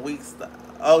have a weak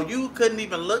Oh, you couldn't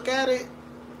even look at it?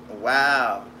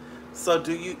 Wow. So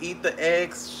do you eat the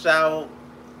eggshell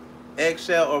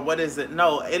or what is it?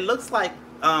 No, it looks like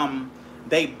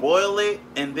they boil it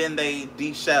and then they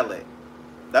de-shell it.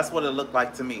 That's what it looked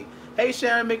like to me. Hey,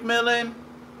 Sharon McMillan.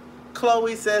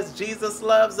 Chloe says Jesus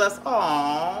loves us.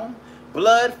 Aww.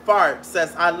 Blood Fart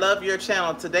says, I love your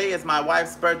channel. Today is my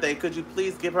wife's birthday. Could you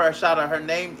please give her a shout out? Her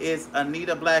name is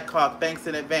Anita Blackhawk. Thanks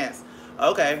in advance.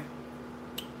 Okay.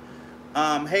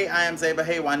 Hey, I am Zeba.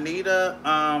 Hey, Juanita.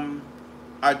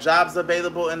 Are jobs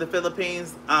available in the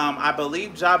Philippines? I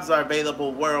believe jobs are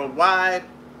available worldwide.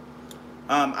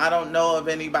 I don't know of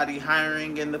anybody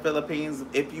hiring in the Philippines.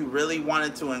 If you really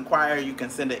wanted to inquire, you can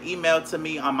send an email to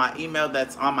me on my email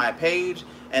that's on my page,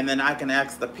 and then I can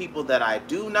ask the people that I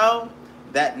do know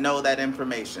that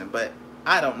information. But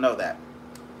I don't know that.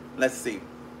 Let's see.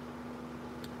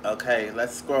 Okay,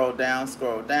 let's scroll down,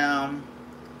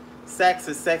 Sax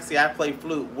is sexy. I play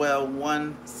flute. Well,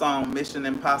 one song, Mission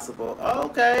Impossible.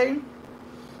 Okay.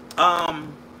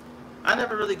 I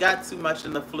never really got too much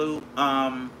in the flute,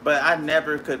 but I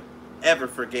never could ever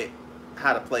forget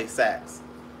how to play sax.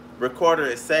 Recorder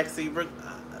is sexy.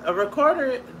 A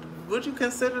recorder, would you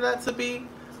consider that to be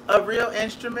a real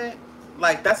instrument?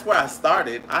 Like, that's where I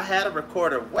started. I had a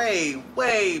recorder way,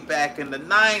 way back in the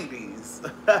 90s.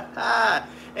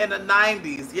 In the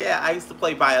 90s, yeah, I used to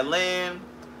play violin.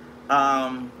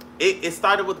 It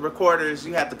started with recorders.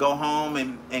 You had to go home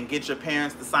and get your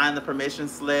parents to sign the permission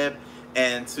slip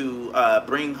and to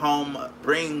bring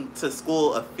to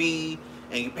school a fee,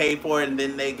 and you paid for it, and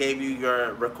then they gave you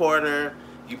your recorder.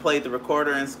 You played the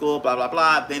recorder in school, blah, blah,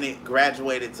 blah. Then it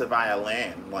graduated to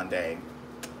violin one day.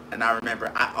 And I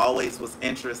remember I always was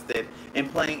interested in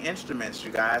playing instruments,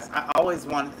 you guys. I always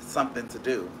wanted something to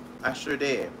do. I sure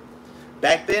did.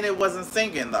 Back then it wasn't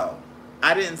singing though.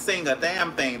 I didn't sing a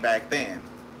damn thing back then.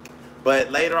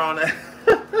 But later on,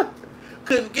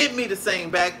 couldn't get me to sing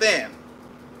back then.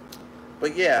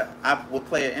 But yeah, I would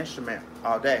play an instrument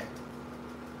all day.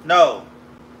 No.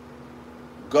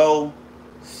 Go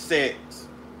sit.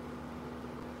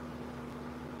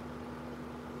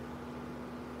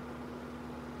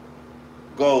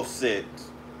 Go sit.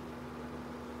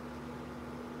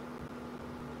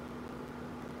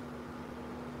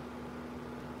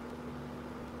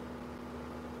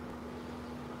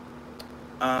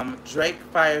 Drake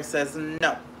Fire says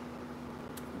no.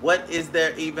 What is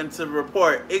there even to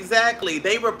report? Exactly.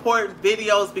 They report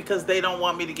videos because they don't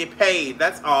want me to get paid.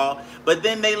 That's all. But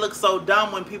then they look so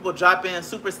dumb when people drop in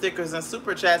super stickers and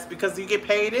super chats because you get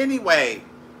paid anyway.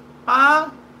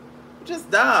 Huh?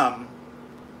 Just dumb.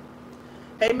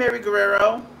 Hey, Mary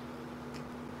Guerrero.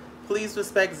 Please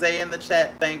respect Zay in the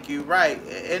chat. Thank you. Right.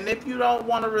 And if you don't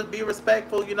want to be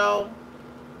respectful, you know,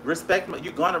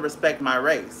 you're going to respect my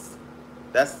race.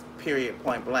 That's period,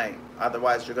 point blank.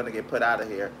 Otherwise, you're going to get put out of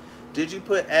here. Did you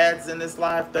put ads in this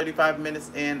live? 35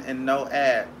 minutes in and no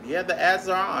ad. Yeah, the ads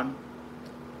are on.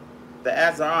 The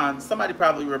ads are on. Somebody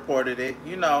probably reported it.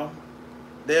 You know,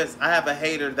 I have a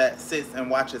hater that sits and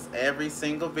watches every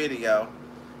single video.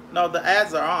 No, the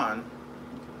ads are on.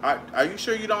 Are you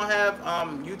sure you don't have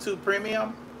YouTube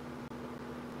Premium?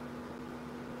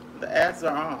 The ads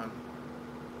are on.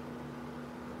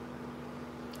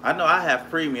 I know I have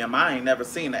Premium. I ain't never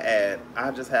seen an ad.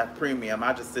 I just have Premium.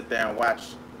 I just sit there and watch.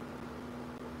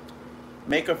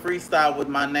 Make a freestyle with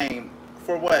my name.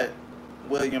 For what?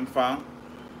 William Funk.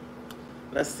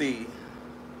 Let's see.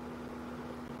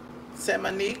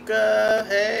 Temanika,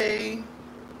 hey.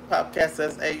 Popcat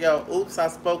says, hey, yo, oops, I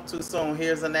spoke too soon.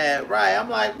 Here's an ad. Right, I'm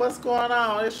like, what's going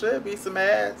on? There should be some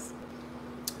ads.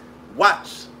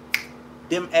 Watch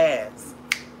them ads.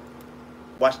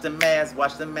 Watch them ads,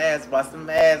 watch them ads, watch them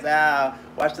ads out.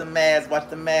 Watch them ads, watch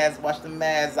them ads, watch them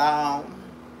ads out.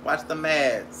 Watch them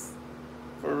ads.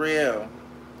 For real.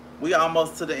 We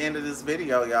almost to the end of this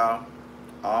video, y'all.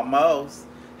 Almost.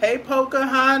 Hey,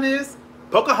 Pocahontas.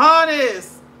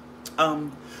 Pocahontas!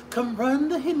 Come run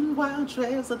the hidden wild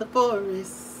trails of the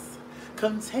forest.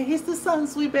 Come taste the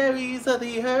sun-sweet berries of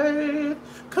the earth.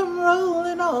 Come roll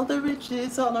in all the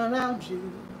riches all around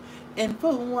you. And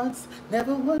for once,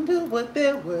 never wonder what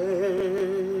they're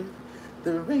worth.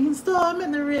 The rainstorm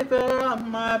and the river are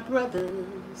my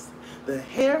brothers. The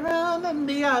heron and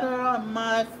the otter are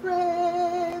my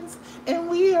friends. And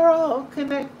we are all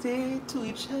connected to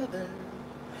each other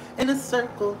in a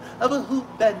circle of a hoop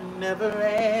that never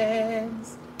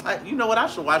ends. You know what? I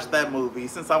should watch that movie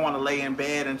since I want to lay in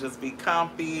bed and just be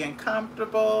comfy and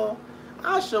comfortable.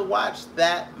 I should watch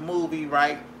that movie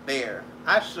right there.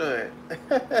 I should.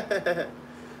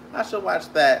 I should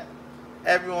watch that.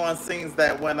 Everyone sings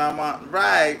that when I'm on.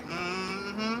 Right.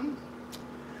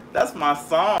 That's my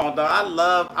song, though.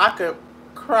 I could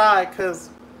cry because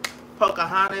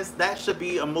Pocahontas, that should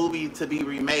be a movie to be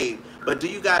remade. But do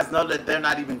you guys know that they're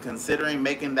not even considering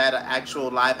making that an actual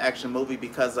live action movie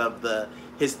because of the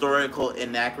historical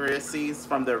inaccuracies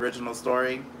from the original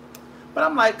story? But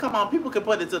I'm like, come on, people can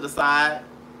put it to the side.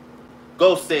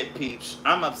 Go sit, Peach.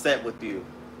 I'm upset with you.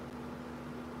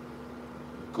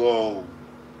 Go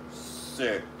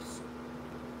sit.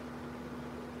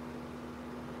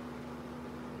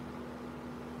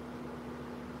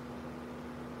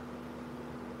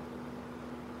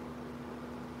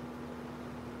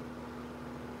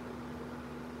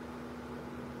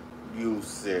 You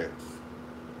sit.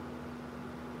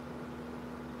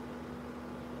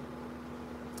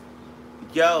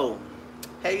 Yo,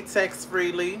 hey, Text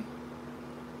Freely.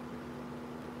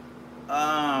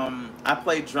 I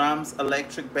play drums,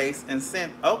 electric bass, and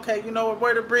synth. Okay, you know what?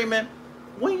 Word of agreement.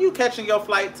 When you catching your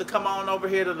flight to come on over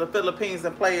here to the Philippines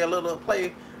and play a little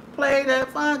play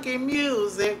that funky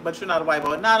music? But you're not a white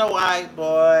boy. Not a white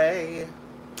boy.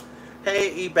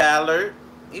 Hey, E Ballard.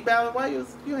 E Ballard, why you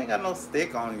ain't got no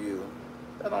stick on you?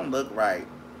 That don't look right.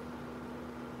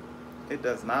 It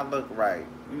does not look right.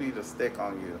 You need a stick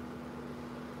on you.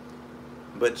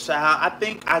 But child, I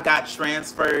think I got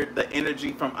transferred the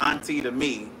energy from Auntie to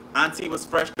me. Auntie was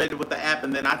frustrated with the app,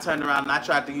 and then I turned around and I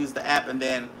tried to use the app, and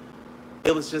then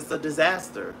it was just a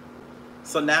disaster.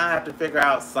 So now I have to figure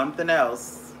out something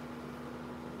else.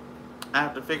 I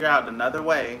have to figure out another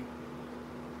way.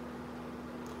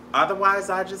 Otherwise,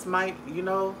 I just might, you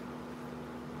know.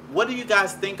 What do you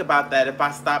guys think about that if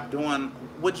I stop doing?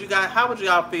 How would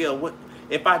y'all feel?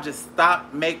 if I just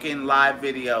stop making live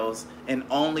videos and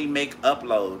only make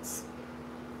uploads.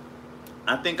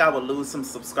 I think I would lose some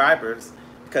subscribers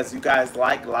because you guys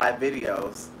like live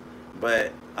videos,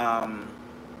 but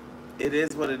it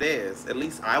is what it is. At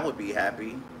least I would be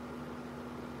happy.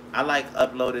 I like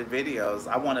uploaded videos.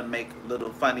 I want to make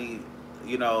little funny,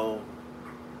 you know,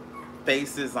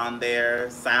 faces on there,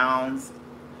 sounds.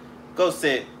 Go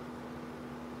sit.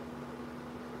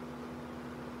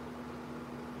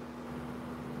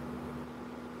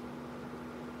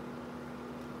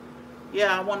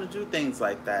 Yeah, I want to do things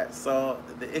like that. So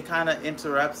it kind of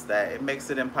interrupts that. It makes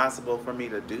it impossible for me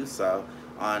to do so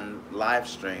on live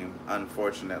stream,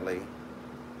 unfortunately.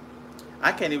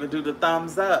 I can't even do the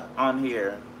thumbs up on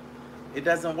here. It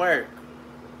doesn't work.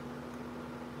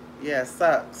 Yeah, it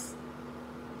sucks.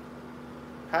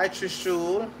 Hi,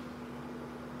 Trishul.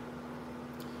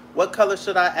 What color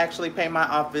should I actually paint my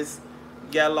office?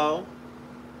 Yellow.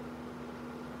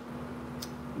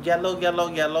 Yellow, yellow,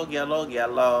 yellow, yellow,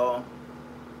 yellow.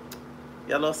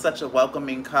 Yellow is such a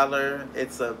welcoming color.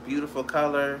 It's a beautiful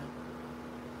color.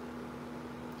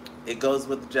 It goes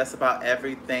with just about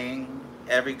everything.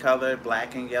 Every color,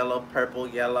 black and yellow, purple,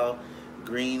 yellow,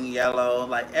 green, yellow.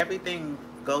 Like everything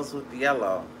goes with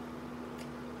yellow.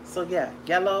 So yeah,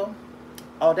 yellow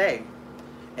all day.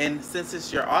 And since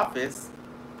it's your office,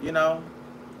 you know,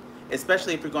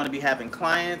 especially if you're going to be having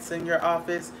clients in your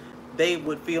office, they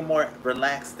would feel more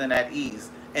relaxed and at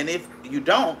ease. And if you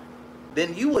don't,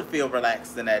 then you would feel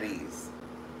relaxed and at ease.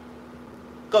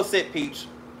 Go sit, Peach.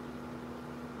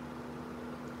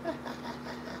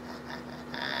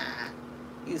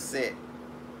 You sit.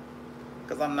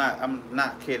 Because I'm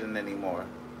not kidding anymore.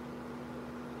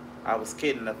 I was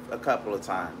kidding a couple of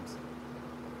times.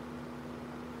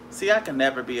 See, I can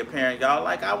never be a parent, y'all.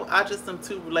 Like, I just am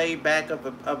too laid back of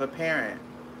a parent.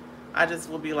 I just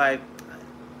will be like,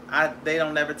 they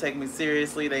don't ever take me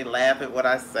seriously. They laugh at what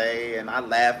I say, and I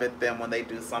laugh at them when they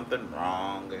do something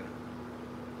wrong. And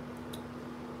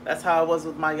that's how I was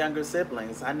with my younger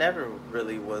siblings. I never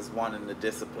really was wanting to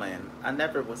discipline. I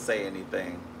never would say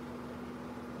anything.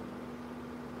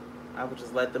 I would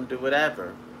just let them do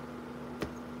whatever.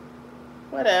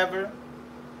 Whatever.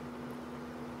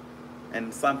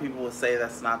 And some people would say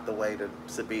that's not the way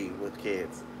to be with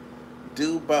kids.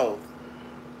 Do both.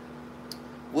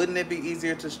 Wouldn't it be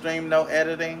easier to stream no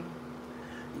editing?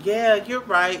 Yeah, you're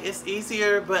right. It's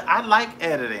easier, but I like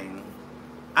editing.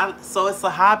 So it's a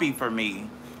hobby for me.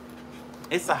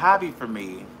 It's a hobby for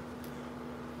me.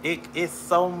 It's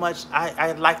so much.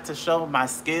 I like to show my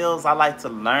skills. I like to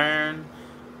learn.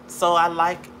 So I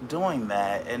like doing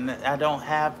that, and I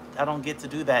don't get to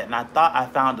do that. And I thought I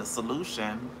found a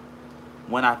solution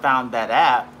when I found that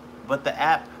app, but the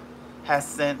app has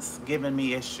since given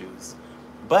me issues.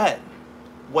 But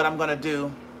what I'm gonna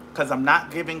do, because I'm not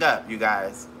giving up, you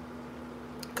guys,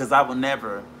 because I will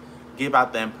never give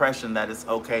out the impression that it's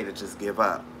okay to just give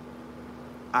up.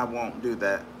 I won't do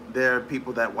that. There are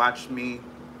people that watch me.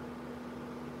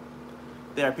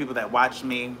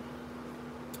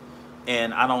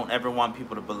 And I don't ever want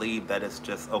people to believe that it's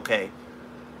just okay.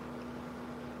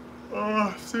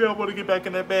 Oh, see, I want to get back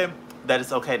in that bed. That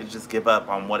it's okay to just give up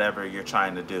on whatever you're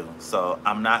trying to do. So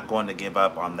I'm not going to give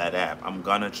up on that app. I'm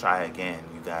going to try again,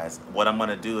 you guys. What I'm going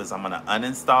to do is I'm going to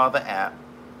uninstall the app,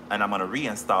 and I'm going to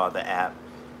reinstall the app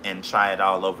and try it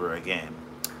all over again.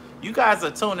 You guys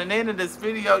are tuning into this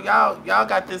video. Y'all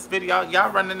got this video.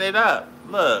 Y'all running it up.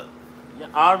 Look,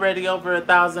 already over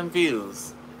 1,000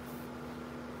 views.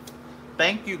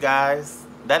 Thank you, guys.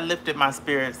 That lifted my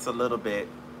spirits a little bit.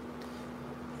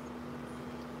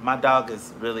 My dog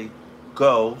is really...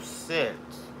 Go sit.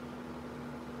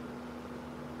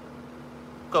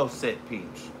 Go sit, Peach.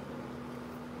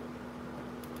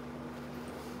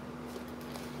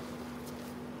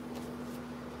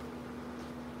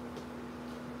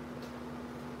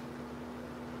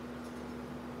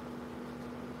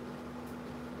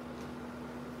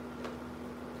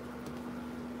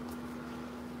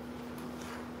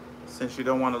 Since you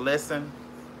don't want to listen,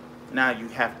 now you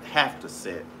have to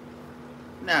sit.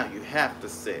 Now you have to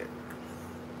sit.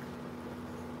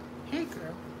 Hey,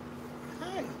 girl.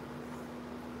 Hi.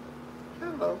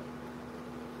 Hello.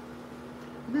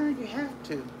 Now you have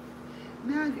to.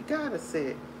 Now you gotta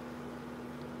sit.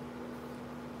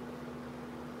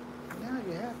 Now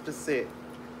you have to sit.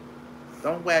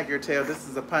 Don't wag your tail. This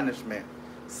is a punishment.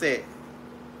 Sit.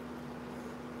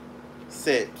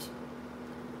 Sit.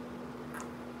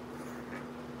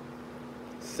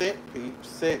 Sit, Peach.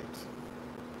 Sit.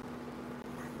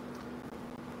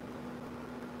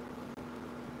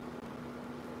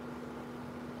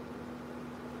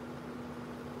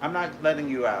 I'm not letting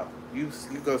you out. You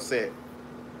go sit.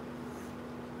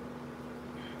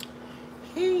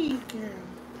 girl.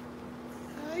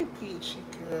 Hi, Peachy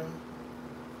girl.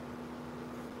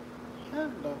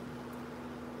 Hello.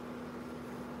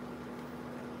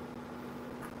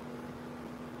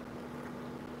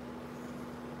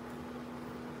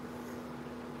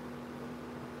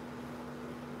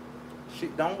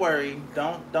 Don't worry.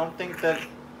 Don't think that.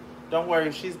 Don't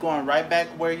worry. She's going right back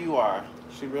where you are.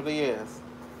 She really is.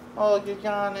 Oh, you're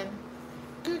yawning.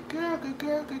 Good girl. Good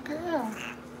girl. Good girl.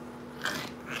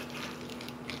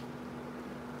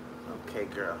 Okay,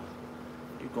 girl.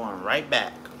 You're going right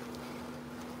back.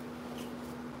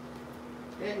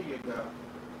 There you go.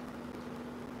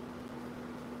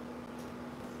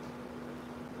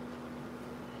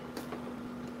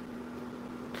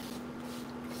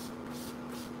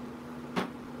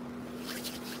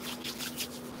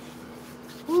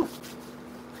 Whew.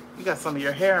 You got some of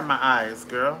your hair in my eyes,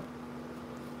 girl.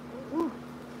 Whew.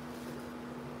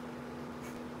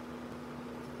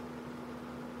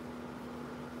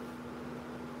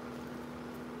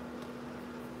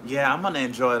 Yeah, I'm gonna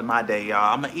enjoy my day,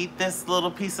 y'all. I'm gonna eat this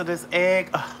little piece of this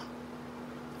egg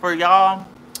for y'all,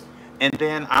 and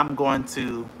then I'm going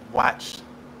to watch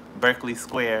Berkeley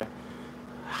Square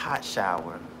hot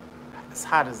shower. As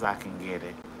hot as I can get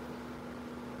it.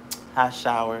 Hot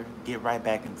shower, get right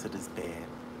back into this bed.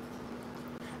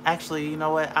 Actually, you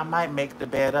know what? I might make the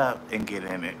bed up and get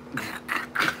in it.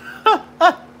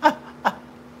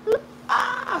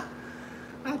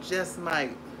 I just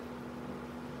might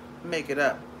make it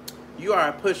up. You are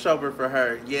a pushover for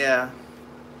her. Yeah,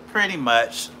 pretty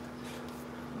much.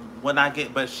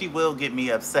 But she will get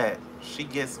me upset.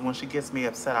 When she gets me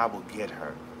upset, I will get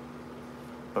her.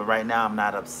 But right now, I'm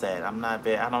not upset.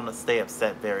 I don't stay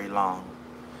upset very long.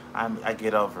 I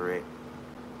get over it.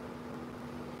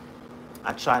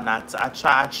 I try not to. I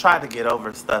try to get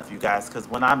over stuff, you guys, because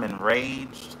when I'm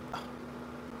enraged,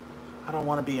 I don't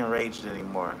want to be enraged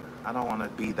anymore. I don't want to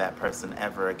be that person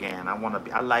ever again.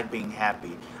 I like being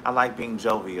happy. I like being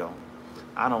jovial.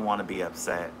 I don't want to be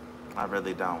upset. I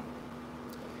really don't.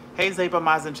 Hey, Zaba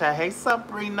Maz in chat. Hey,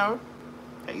 Sabrina.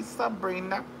 Hey,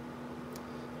 Sabrina.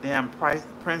 Damn,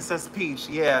 Princess Peach.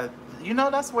 Yeah, you know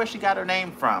that's where she got her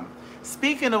name from.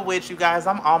 Speaking of which, you guys,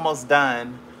 I'm almost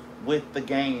done with the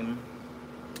game.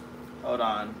 Hold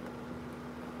on.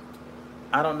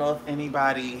 I don't know if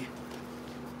anybody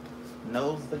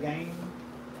knows the game.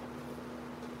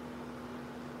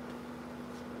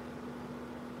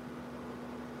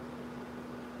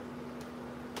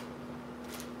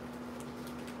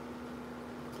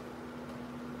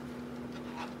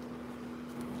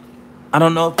 I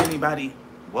don't know if anybody...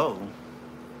 Whoa.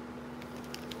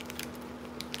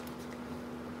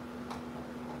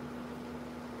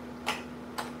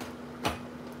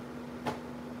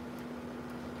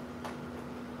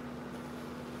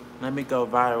 Let me go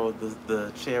viral.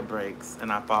 The chair breaks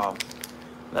and I fall.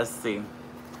 Let's see.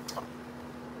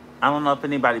 I don't know if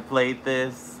anybody played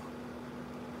this.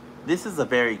 This is a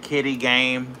very kiddie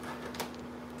game.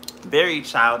 Very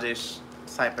childish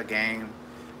type of game.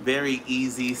 Very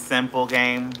easy, simple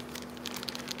game.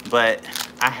 But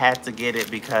I had to get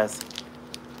it because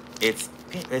it's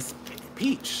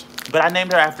Peach. But I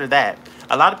named her after that.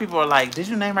 A lot of people are like, did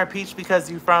you name her Peach because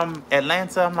you're from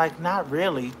Atlanta? I'm like, not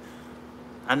really.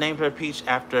 I named her Peach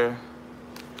after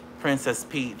Princess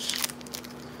Peach.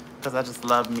 Because I just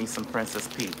love me some Princess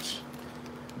Peach.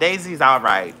 Daisy's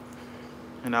alright.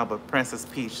 You know, but Princess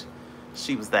Peach,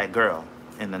 she was that girl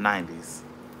in the 90s.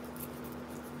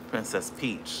 Princess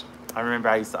Peach. I remember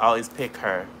I used to always pick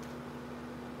her.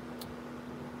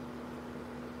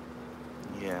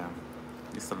 Yeah.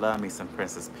 Used to love me some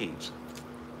Princess Peach.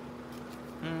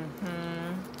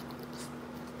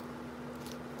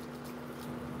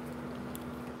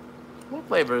 What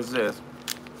flavor is this?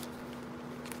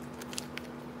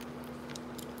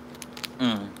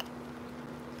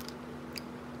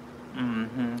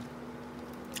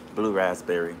 Blue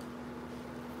raspberry.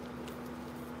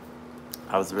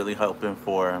 I was really hoping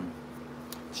for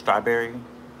strawberry.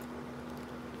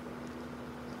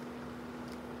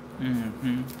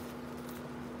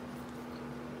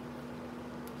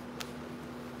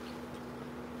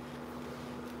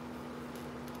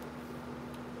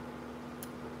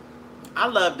 I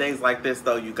love days like this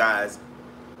though, you guys,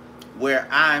 where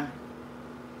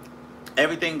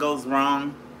everything goes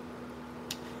wrong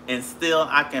and still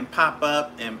I can pop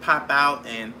up and pop out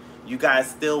and you guys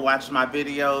still watch my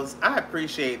videos. I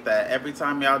appreciate that every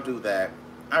time y'all do that.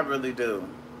 I really do.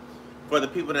 For the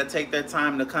people that take their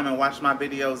time to come and watch my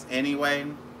videos anyway,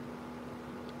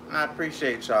 I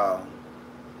appreciate y'all.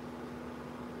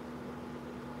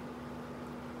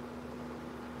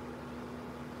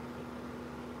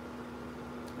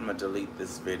 I'm gonna delete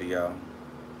this video.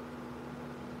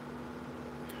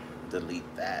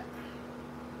 delete that.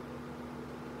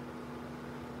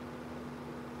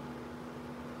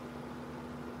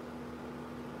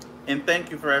 And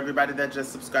thank you for everybody that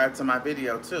just subscribed to my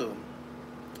video too.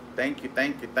 Thank you,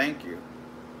 thank you, thank you.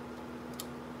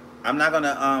 I'm not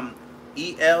gonna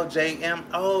ELJM.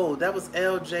 Oh, that was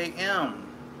LJM.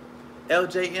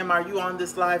 LJM, are you on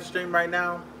this live stream right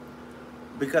now?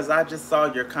 Because I just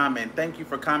saw your comment. Thank you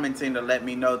for commenting to let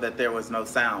me know that there was no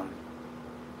sound.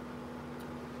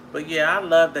 But yeah, I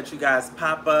love that you guys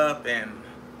pop up, and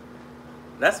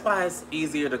that's why it's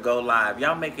easier to go live.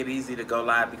 Y'all make it easy to go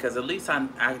live because at least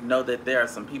I know that there are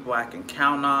some people I can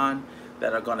count on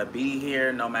that are gonna be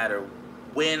here no matter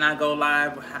when I go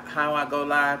live, how I go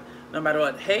live, no matter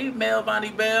what. Hey, Mel Bonnie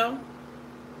Bell.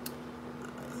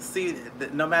 See,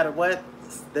 no matter what,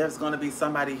 there's gonna be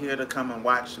somebody here to come and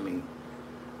watch me.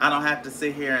 I don't have to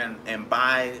sit here and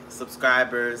buy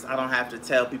subscribers. I don't have to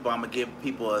tell people I'm gonna give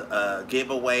people a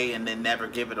giveaway and then never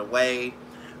give it away.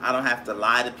 I don't have to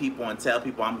lie to people and tell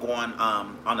people I'm going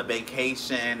on a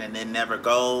vacation and then never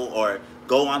go, or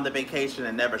go on the vacation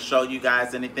and never show you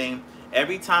guys anything.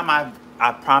 Every time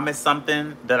I promised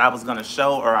something that I was gonna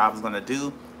show or I was gonna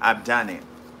do, I've done it.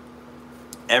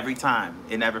 Every time,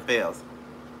 it never fails.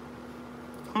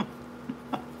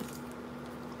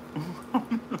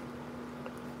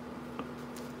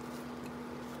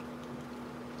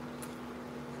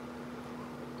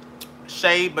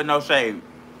 Shade, but no shade.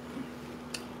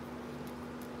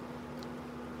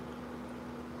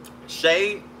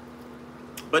 Shade,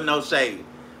 but no shade.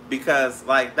 Because,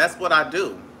 like, that's what I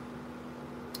do.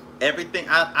 Everything,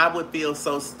 I would feel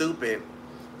so stupid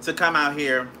to come out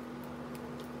here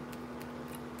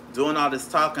doing all this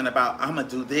talking about, I'm going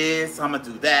to do this, I'm going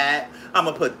to do that, I'm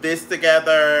going to put this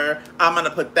together, I'm going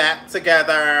to put that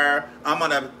together, I'm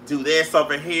going to do this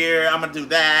over here, I'm going to do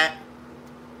that.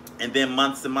 And then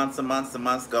months and months and months and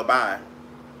months go by.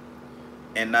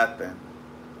 And nothing.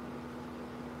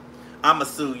 I'ma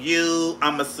sue you,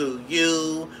 I'ma sue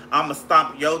you, I'ma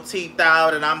stomp your teeth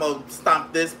out, and I'ma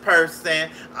stomp this person,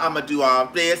 I'ma do all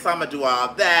this, I'ma do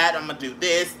all that, I'ma do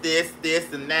this, this,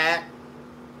 this, and that.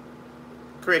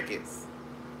 Crickets.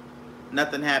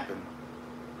 Nothing happened.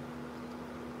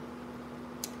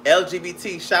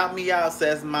 LGBT, shout me out,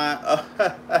 says my...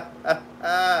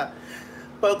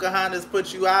 Pocahontas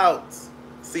put you out.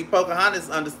 See, Pocahontas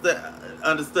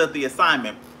understood the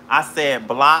assignment. I said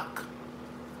block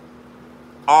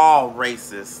all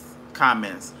racist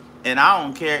comments. And I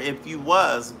don't care if you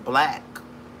was black.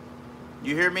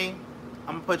 You hear me?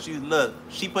 I'm gonna put you, look,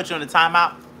 she put you on the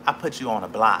timeout, I put you on a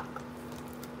block.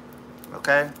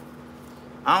 Okay?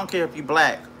 I don't care if you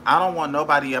black. I don't want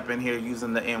nobody up in here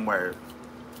using the N-word.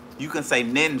 You can say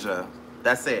ninja.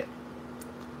 That's it.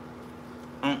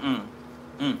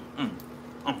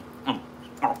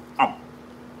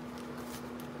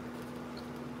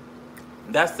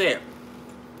 That's it.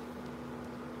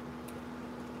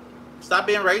 Stop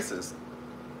being racist.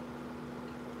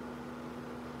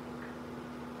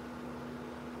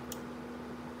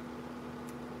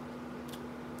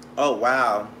 Oh,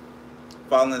 wow.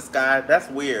 Falling sky. That's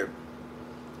weird.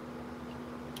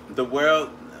 The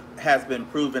world has been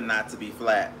proven not to be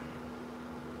flat.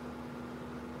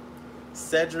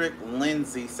 Cedric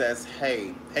Lindsay says,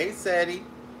 hey. Hey, Ceddy.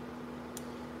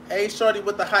 Hey, shorty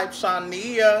with the hype,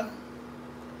 Shania.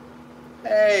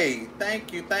 Hey,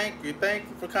 thank you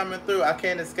for coming through. I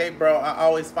can't escape, bro. I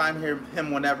always find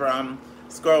him whenever I'm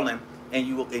scrolling, and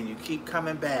you keep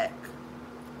coming back.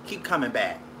 Keep coming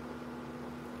back.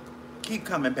 Keep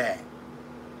coming back.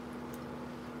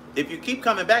 If you keep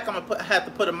coming back, I'm gonna have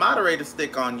to put a moderator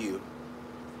stick on you.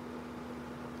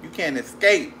 You can't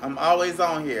escape. I'm always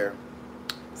on here.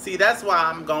 See, that's why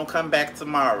I'm gonna come back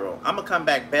tomorrow. I'm gonna come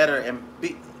back better and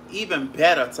be even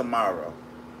better tomorrow.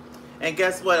 And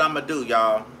guess what I'm gonna do,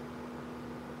 y'all?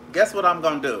 Guess what I'm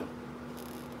gonna do?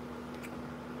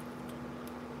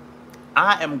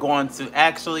 I am going to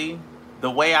actually, the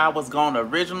way I was gonna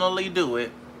originally do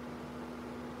it,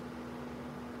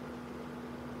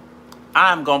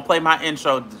 I'm gonna play my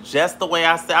intro just the way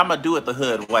I said. I'm gonna do it the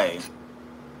hood way.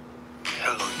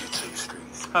 Hello, YouTube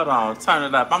streets. Hold on, turn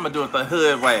it up. I'm gonna do it the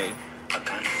hood way. A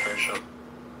controversial.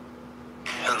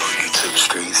 Hello, YouTube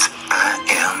streets. I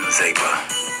am Zeba.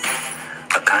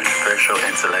 A controversial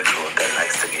intellectual that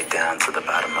likes to get down to the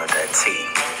bottom of that T.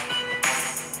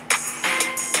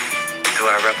 Do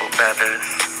I ruffle feathers?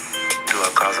 Do I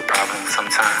cause a problem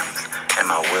sometimes? Am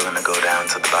I willing to go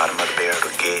down to the bottom of the barrel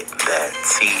to get that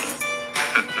T?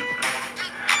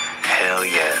 Hell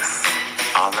yes.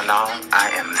 All in all,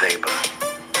 I am Zeba.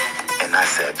 And I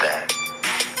said that.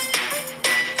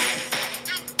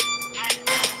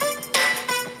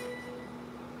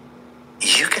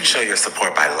 can show your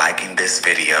support by liking this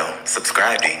video,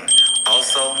 subscribing.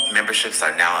 Also, memberships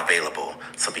are now available,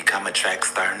 so become a track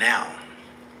star now.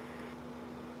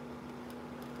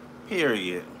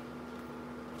 Period.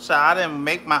 So I didn't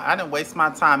waste my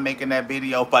time making that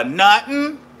video for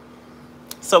nothing.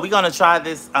 So we're gonna try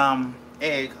this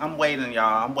egg. I'm waiting,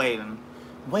 y'all. I'm waiting.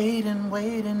 Waiting.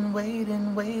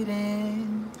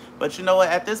 But you know what?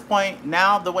 At this point,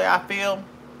 now the way I feel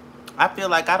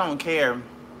like I don't care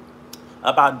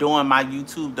about doing my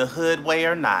YouTube the hood way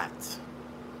or not.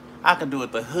 I can do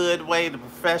it the hood way, the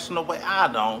professional way.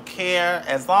 I don't care.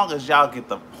 As long as y'all get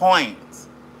the point.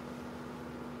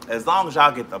 As long as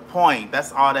y'all get the point.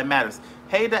 That's all that matters.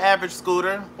 Hey, the average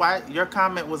scooter. Why? Your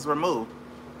comment was removed.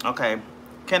 Okay.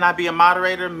 Can I be a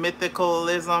moderator?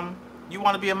 Mythicalism. You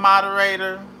want to be a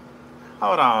moderator?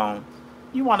 Hold on.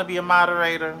 You want to be a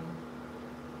moderator?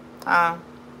 Huh?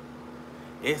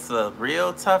 It's a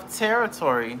real tough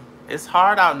territory. It's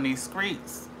hard out in these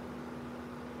streets.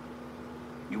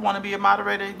 You want to be a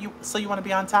moderator? So you want to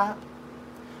be on top?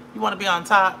 You want to be on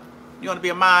top? You want to be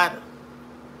a mod?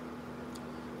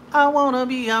 I wanna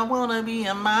be a mod. I wanna be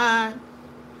a mod.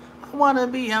 I wanna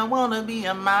be a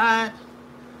mod.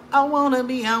 I wanna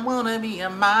be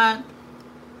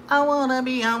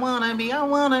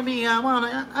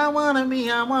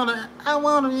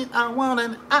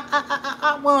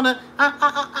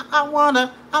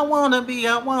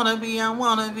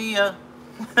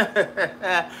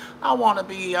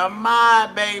a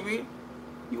mod. Baby.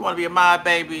 You wanna be a mod,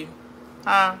 baby?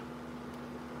 Huh?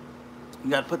 You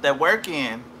gotta put that work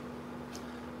in.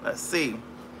 Let's see.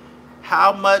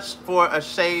 How much for a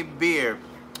shaved beard?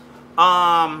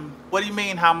 What do you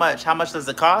mean how much? How much does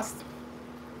it cost?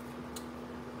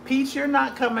 Peach, you're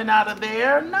not coming out of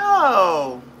there.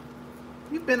 No.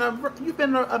 You've been a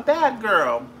bad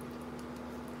girl.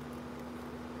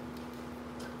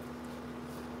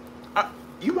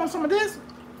 You want some of this?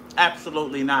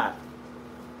 Absolutely not.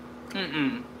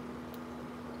 Human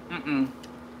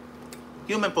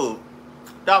food.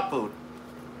 Dog food.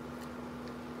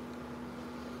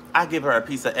 I give her a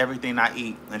piece of everything I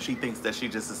eat, and she thinks that she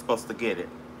just is supposed to get it.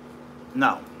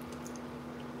 No.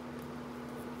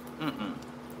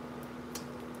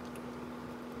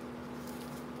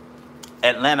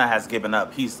 Atlanta has given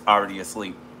up. He's already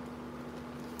asleep.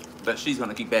 But she's going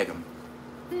to keep begging.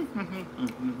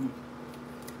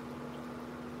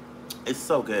 It's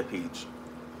so good, Peach.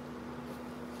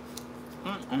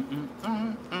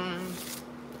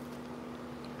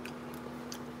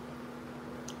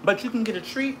 But you can get a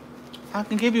treat. I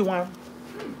can give you one.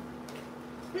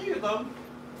 Here you go.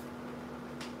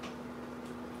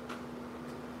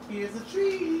 Here's a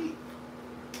treat.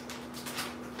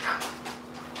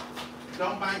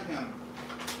 Don't bite him.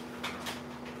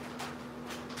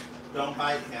 Don't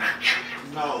bite him.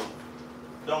 No.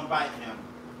 Don't bite him.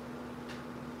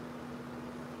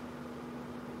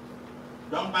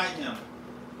 Don't bite him.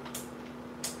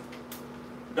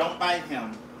 Don't bite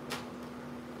him.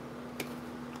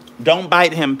 Don't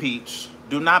bite him, Peach.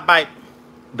 Do not bite.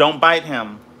 Don't bite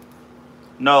him.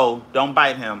 No, don't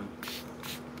bite him.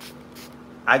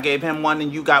 I gave him one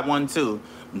and you got one too.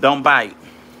 Don't bite.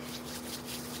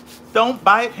 Don't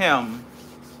bite him.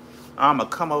 I'm going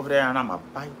to come over there and I'm going to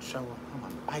bite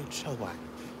your wife.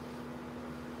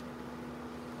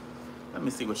 Let me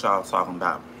see what y'all talking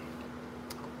about.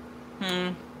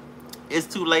 It's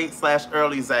too late /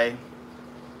 early, Zay.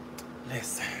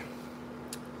 Listen.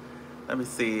 Let me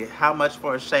see. How much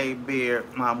for a shaved beard?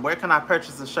 Where can I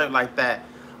purchase a shirt like that?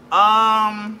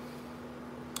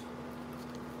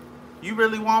 You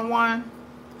really want one?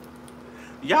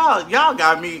 Y'all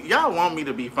got me. Y'all want me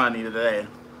to be funny today.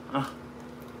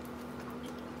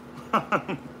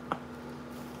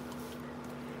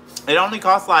 It only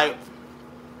costs like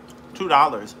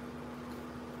 $2.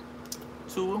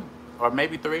 2 or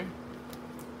maybe 3.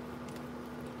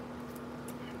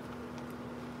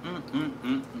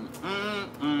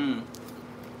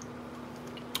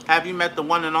 Have you met the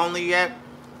one and only yet?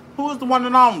 Who is the one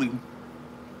and only?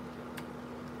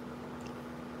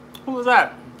 Who is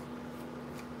that?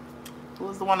 Who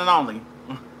is the one and only?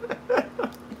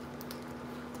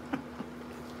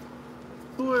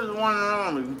 Who is the one and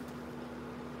only?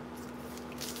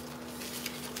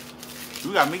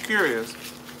 You got me curious.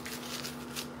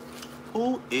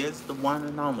 Who is the one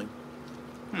and only?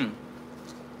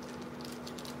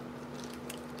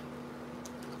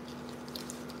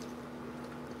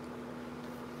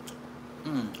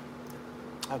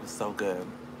 That was so good.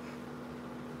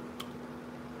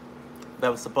 That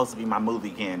was supposed to be my movie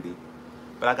candy.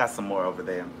 But I got some more over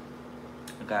there.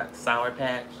 I got Sour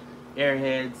Patch,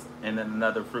 Airheads, and then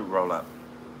another fruit roll-up.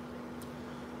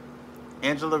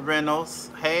 Angela Reynolds.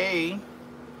 Hey,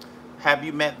 have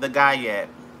you met the guy yet?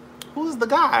 Who's the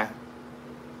guy?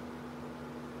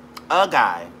 A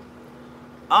guy.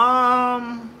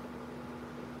 Um,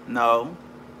 no.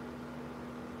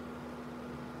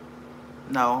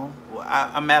 No.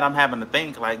 I'm mad I'm having to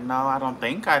think. Like, no, I don't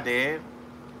think I did.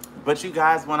 But you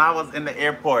guys, when I was in the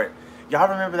airport, y'all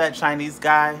remember that Chinese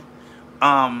guy?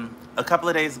 A couple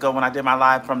of days ago when I did my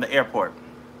live from the airport.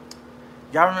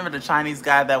 Y'all remember the Chinese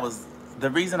guy that was the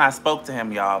reason I spoke to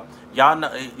him, y'all. Y'all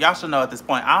know, y'all should know at this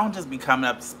point, I don't just be coming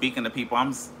up speaking to people.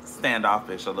 I'm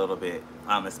standoffish a little bit.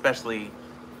 Especially,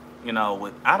 you know,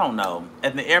 with I don't know.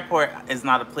 And the airport is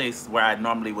not a place where I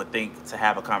normally would think to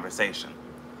have a conversation.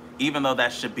 Even though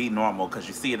that should be normal because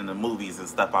you see it in the movies and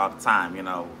stuff all the time, you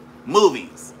know.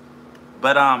 Movies.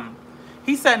 But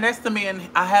he sat next to me and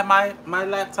I had my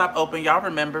laptop open. Y'all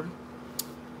remember?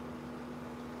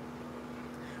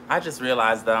 I just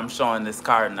realized that I'm showing this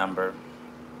card number.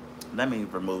 Let me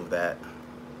remove that.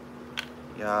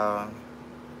 Y'all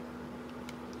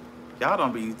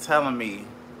don't be telling me.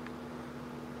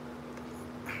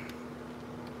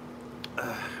 Let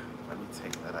me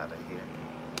take that out of here.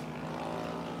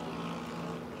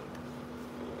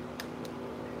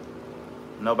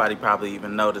 Nobody probably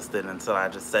even noticed it until I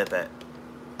just said that.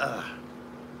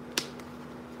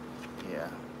 Yeah.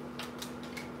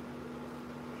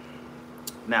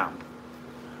 Now,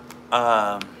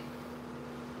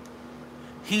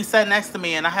 he sat next to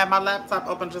me and I had my laptop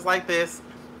open just like this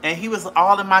and he was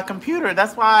all in my computer.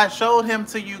 That's why I showed him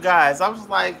to you guys. I was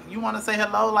like, you want to say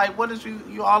hello? Like, what is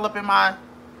you all up in my...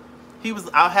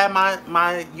 I had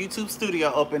my YouTube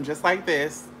studio open just like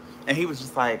this and he was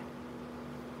just like...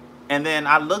 And then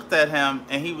I looked at him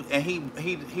and he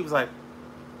was like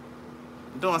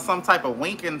doing some type of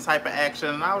winking type of action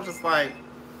and I was just like,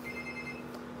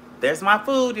 there's my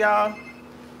food, y'all.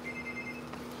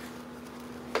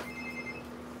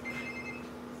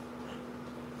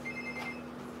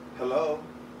 Hello?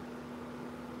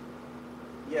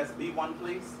 Yes, B1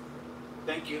 please.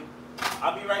 Thank you.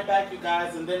 I'll be right back, you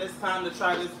guys, and then it's time to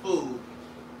try this food.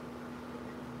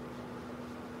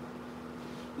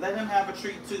 Let him have a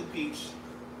treat too, Peach.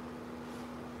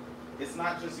 It's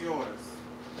not just yours.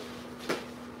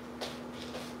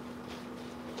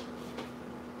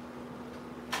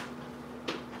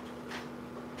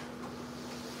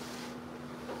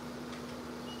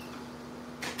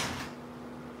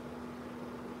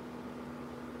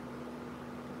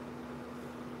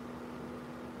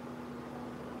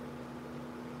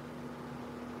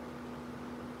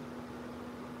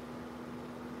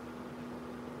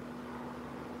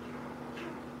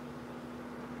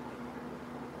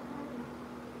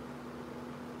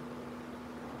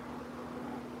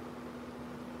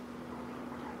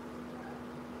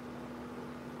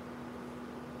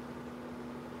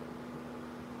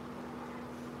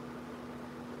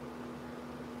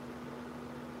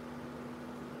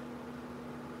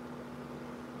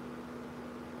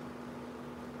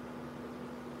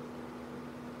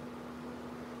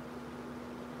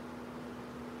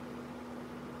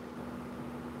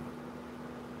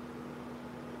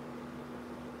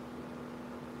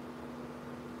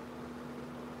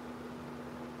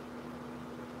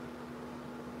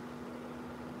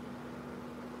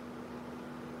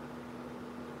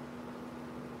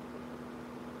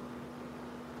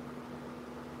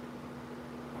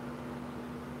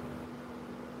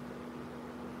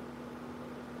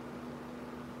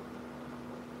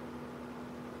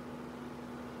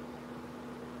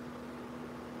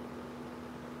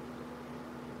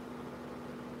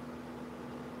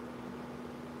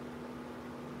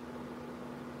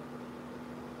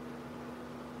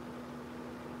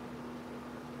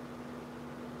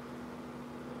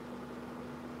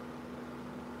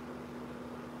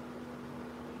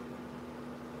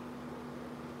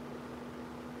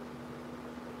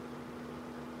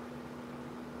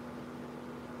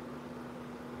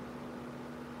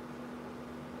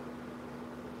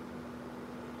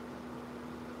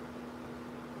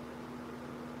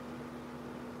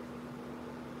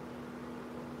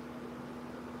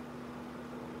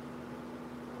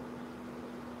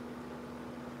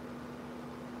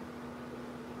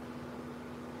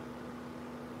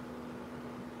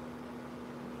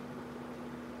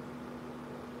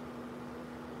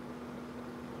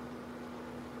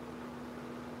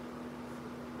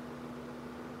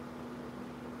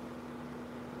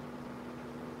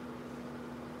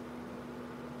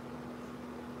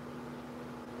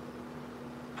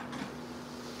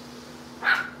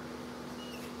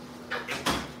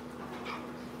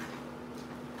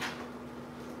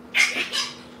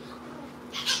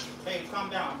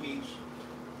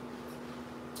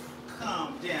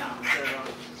 down, girl.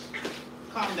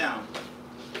 Calm down.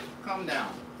 Calm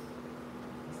down.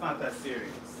 It's not that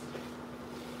serious.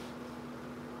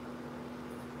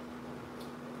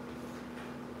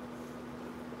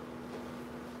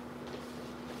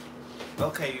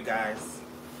 Okay, you guys.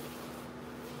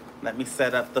 Let me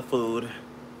set up the food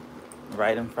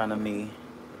right in front of me.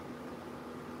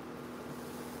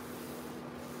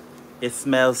 It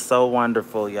smells so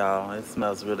wonderful, y'all. It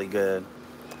smells really good.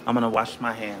 I'm gonna wash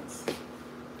my hands.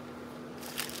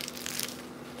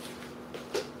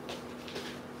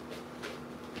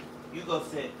 You go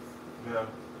sit, girl.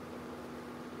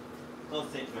 Go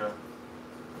sit, girl.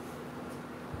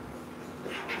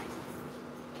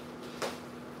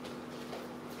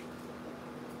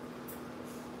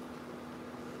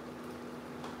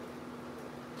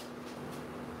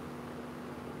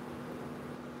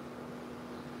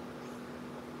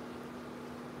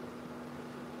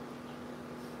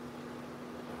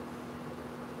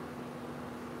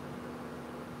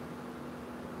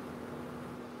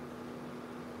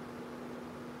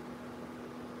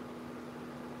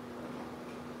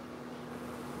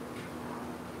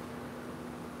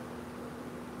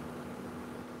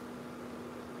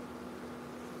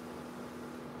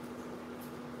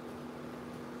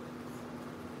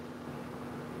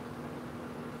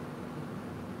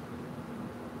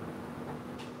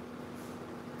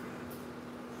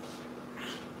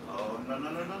 No, no,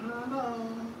 no, no, no,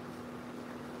 no.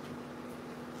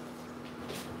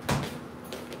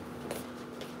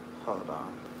 Hold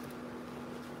on.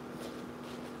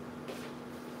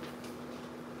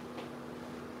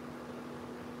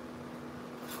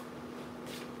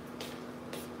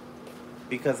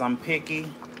 Because I'm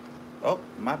picky. Oh,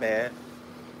 my bad.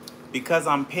 Because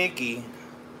I'm picky,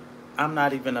 I'm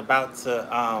not even about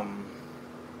to,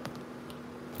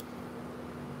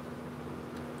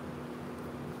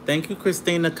 Thank you,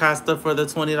 Christina Costa, for the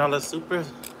 $20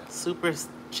 super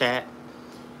chat.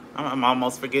 I'm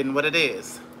almost forgetting what it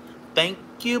is. Thank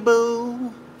you,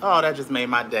 boo. Oh, that just made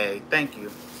my day. Thank you.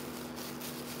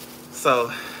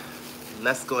 So,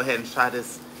 let's go ahead and try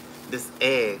this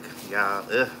egg, y'all.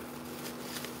 Ugh.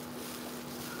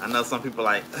 I know some people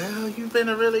like, oh, you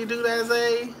finna really do that,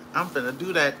 Zay? I'm finna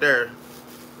do that there.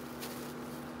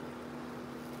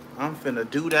 I'm finna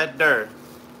do that there.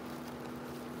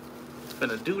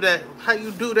 Finna do that. How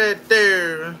you do that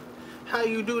there? How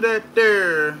you do that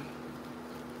there?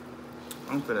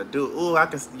 I'm finna do. Ooh, I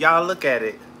can. Y'all look at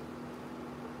it.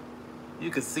 You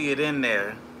can see it in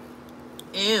there.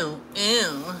 Ew,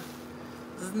 ew.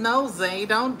 No, Zay,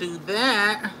 don't do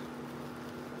that.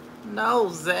 No,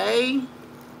 Zay.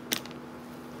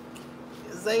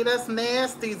 Zay, that's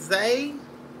nasty, Zay.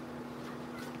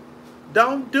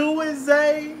 Don't do it,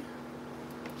 Zay.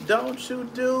 Don't you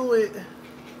do it.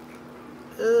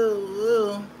 Ooh,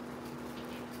 ooh.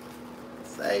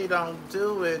 Zay, don't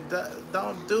do it.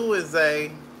 Don't do it,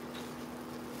 Zay.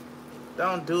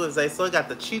 Don't do it, Zay. So I got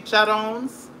the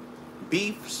chicharrones,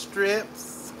 beef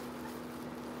strips.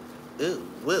 Ooh,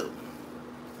 woo.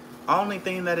 Only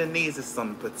thing that it needs is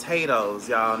some potatoes,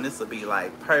 y'all, and this will be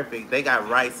like perfect. They got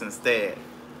rice instead,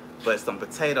 but some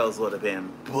potatoes would have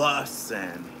been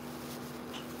bussin'.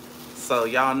 So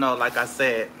y'all know, like I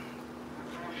said,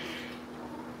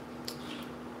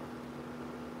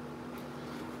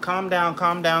 calm down,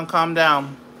 calm down, calm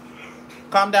down.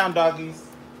 Calm down, doggies.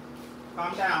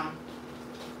 Calm down.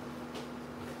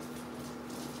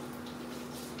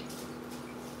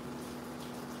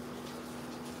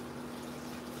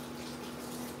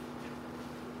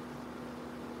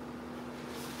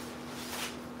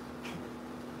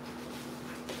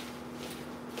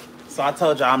 So I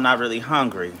told y'all I'm not really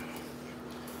hungry.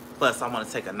 Plus, I want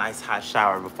to take a nice hot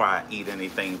shower before I eat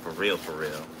anything for real, for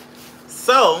real.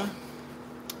 So,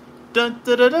 dun,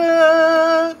 dun, dun,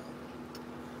 dun.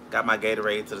 Got my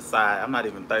Gatorade to the side. I'm not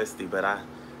even thirsty, but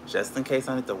just in case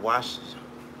I need to wash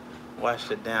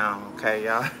it down. Okay,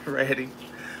 y'all ready?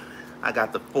 I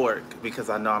got the fork because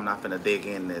I know I'm not gonna dig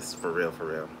in this for real, for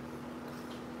real.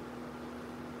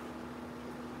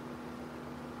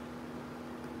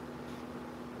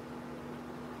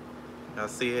 Y'all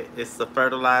see it? It's the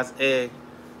fertilized egg.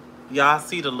 Y'all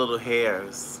see the little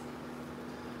hairs.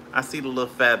 I see the little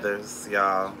feathers,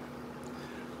 y'all.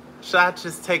 Should I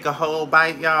just take a whole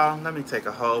bite, y'all? Let me take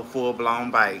a whole full-blown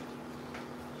bite.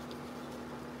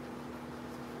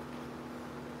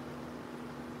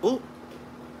 Ooh.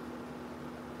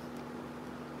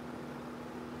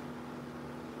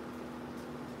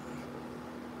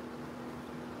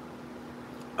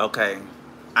 Okay.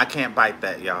 I can't bite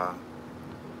that, y'all.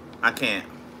 I can't.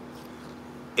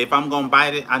 If I'm gonna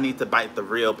bite it, I need to bite the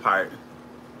real part.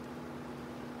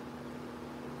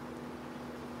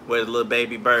 Where the little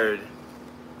baby bird.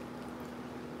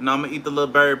 No, I'm gonna eat the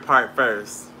little bird part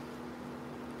first.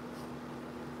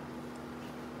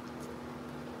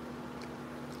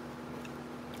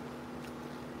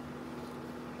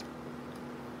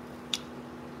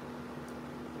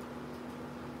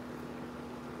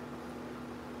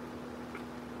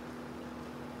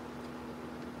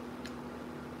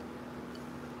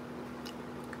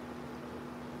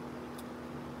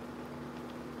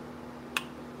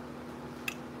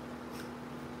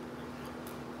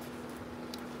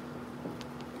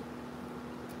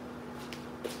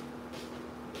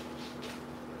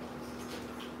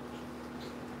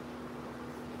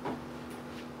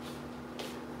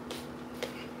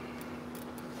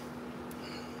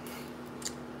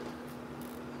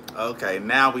 Okay,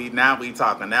 now we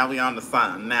talking. Now we on the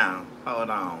sun. Now, hold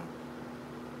on.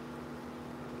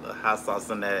 A little hot sauce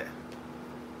in that.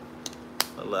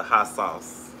 A little hot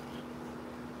sauce.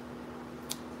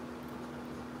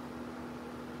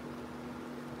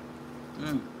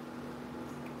 Mmm.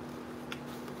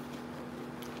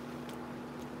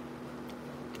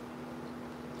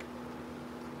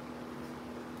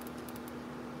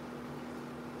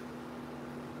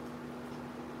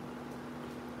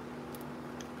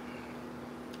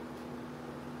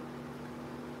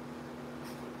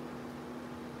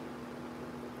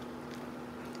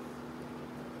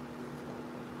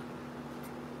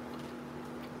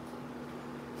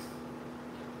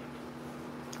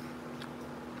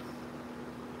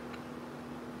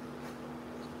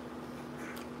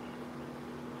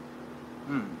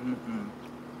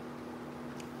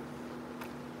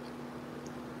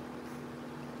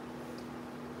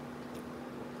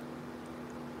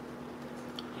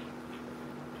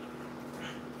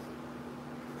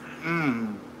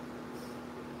 Mmm.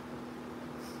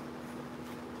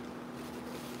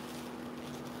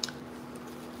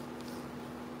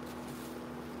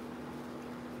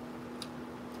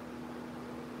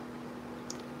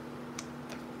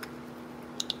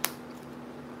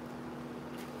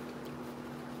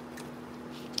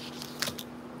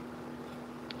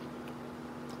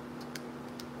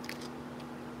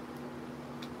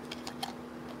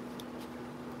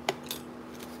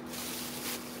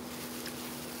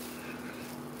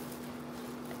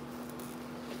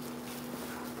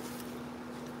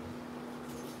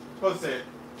 What's it?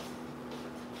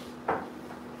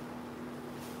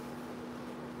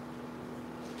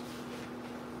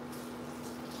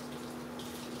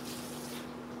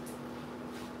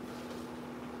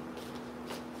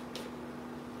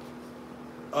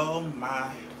 Oh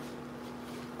my.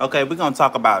 Okay, we're gonna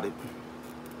talk about it.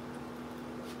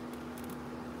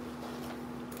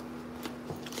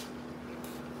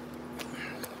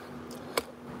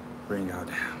 Bring y'all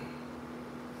down.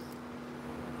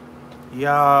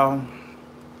 Y'all.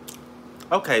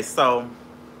 Okay, so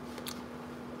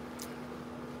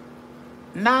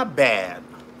not bad.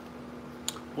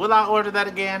 Will I order that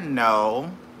again? No.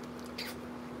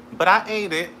 But I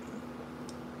ate it.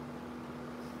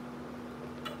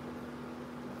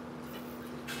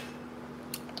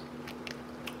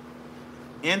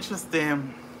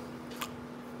 Interesting.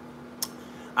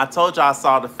 I told y'all I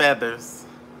saw the feathers.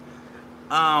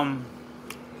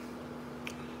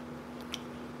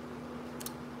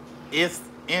 It's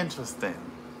interesting.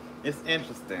 It's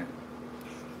interesting.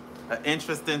 An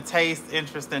interesting taste,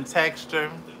 interesting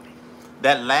texture.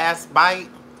 That last bite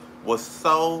was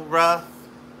so rough.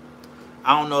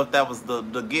 I don't know if that was the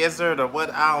gizzard or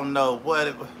what. I don't know what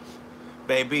it was.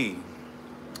 Baby,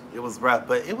 it was rough,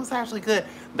 but it was actually good.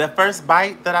 The first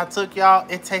bite that I took, y'all,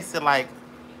 it tasted like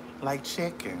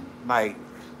chicken. Like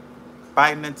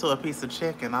biting into a piece of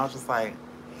chicken. I was just like,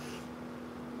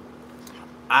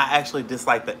 I actually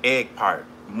dislike the egg part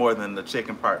more than the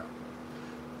chicken part.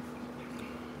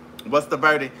 What's the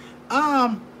verdict?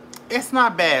 It's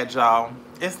not bad, y'all.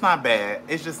 It's not bad.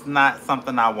 It's just not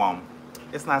something I want.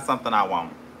 It's not something I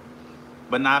want.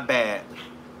 But not bad.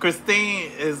 Christine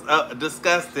is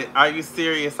disgusted. Are you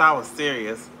serious? I was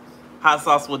serious. Hot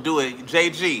sauce will do it.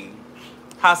 JG,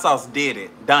 hot sauce did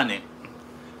it. Done it.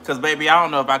 Because, baby, I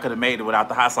don't know if I could have made it without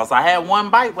the hot sauce. I had one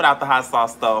bite without the hot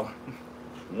sauce, though.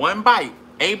 One bite.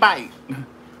 A bite.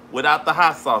 Without the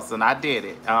hot sauce, and I did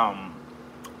it.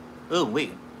 Ooh,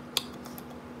 wait.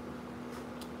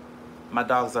 My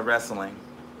dogs are wrestling.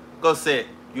 Go sit.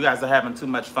 You guys are having too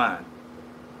much fun.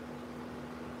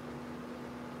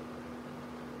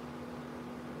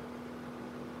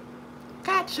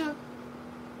 Gotcha.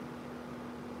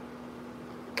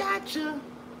 Gotcha.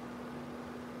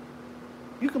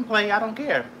 You can play, I don't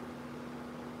care.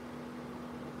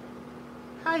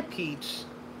 Hi, Peach.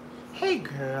 Hey,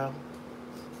 girl.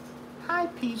 Hi,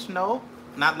 Peach. No.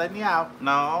 Not letting you out.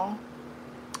 No.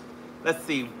 Let's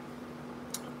see.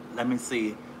 Let me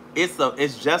see.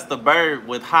 It's just a bird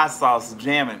with hot sauce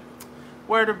jamming.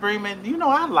 Word of Bremen. You know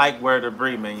I like Word of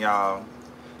Bremen, y'all.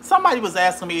 Somebody was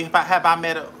asking me if I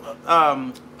met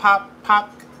a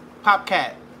pop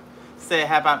cat. Said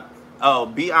have I? Oh,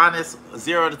 be honest.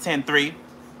 0 to 10, 3.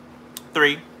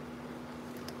 3.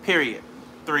 Period.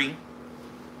 3.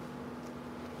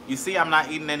 You see, I'm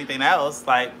not eating anything else.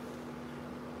 Like,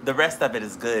 the rest of it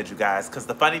is good, you guys. Because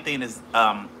the funny thing is,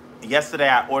 yesterday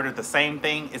I ordered the same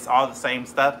thing. It's all the same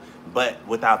stuff, but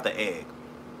without the egg.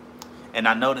 And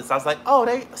I noticed, I was like, oh,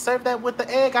 they serve that with the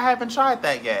egg? I haven't tried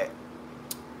that yet.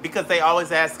 Because they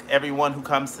always ask everyone who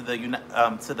comes to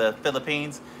the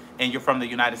Philippines, and you're from the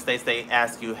United States, they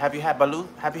ask you, have you had balut?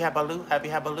 Have you had balut? Have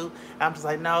you had balut? And I'm just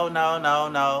like, no, no, no,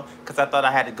 no. Because I thought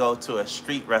I had to go to a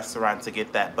street restaurant to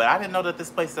get that. But I didn't know that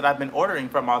this place that I've been ordering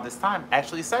from all this time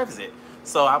actually serves it.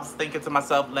 So I was thinking to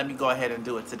myself, let me go ahead and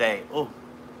do it today. Oh,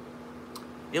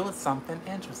 it was something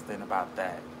interesting about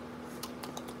that.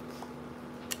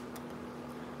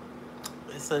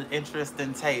 It's an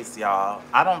interesting taste, y'all.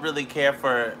 I don't really care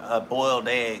for a boiled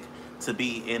egg to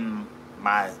be in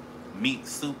my meat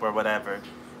soup or whatever.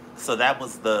 So that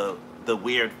was the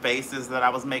weird faces that I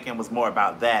was making was more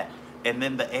about that. And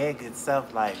then the egg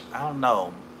itself, like, I don't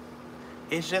know.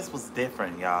 It just was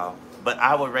different, y'all. But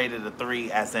I would rate it a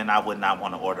 3, as in I would not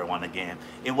want to order one again.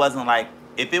 It wasn't like,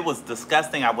 if it was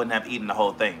disgusting, I wouldn't have eaten the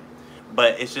whole thing.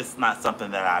 But it's just not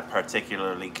something that I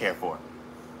particularly care for.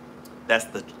 That's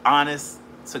the honest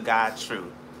to God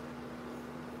truth.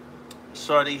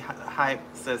 Shorty Hype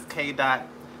says K. Dot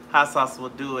hot sauce will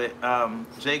do it.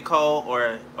 J. Cole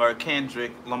or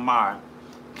Kendrick Lamar.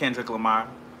 Kendrick Lamar.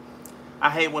 I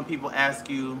hate when people ask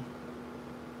you,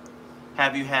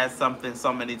 have you had something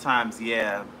so many times?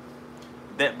 Yeah.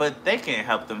 But they can't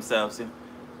help themselves.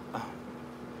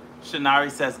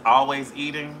 Shinari says always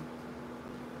eating.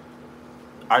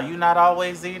 Are you not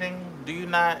always eating? Do you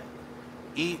not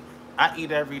eat? I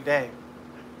eat every day.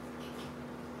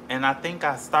 And I think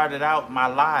I started out my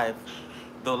live,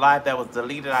 the live that was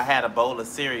deleted, I had a bowl of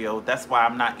cereal. That's why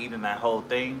I'm not eating that whole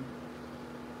thing.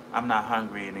 I'm not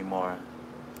hungry anymore.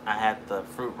 I had the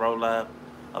fruit roll up,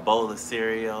 a bowl of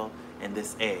cereal, and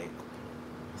this egg.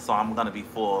 So I'm gonna be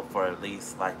full for at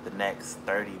least like the next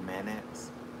 30 minutes.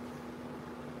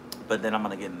 But then I'm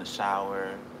gonna get in the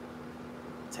shower,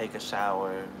 take a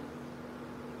shower.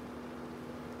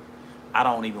 I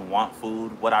don't even want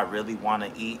food. What I really want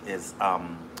to eat is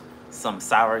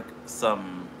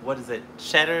what is it?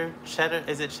 Cheddar,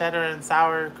 is it cheddar and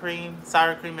sour cream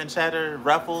and cheddar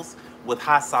ruffles with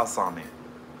hot sauce on it.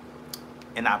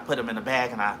 And I put them in a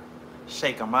bag and I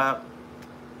shake them up.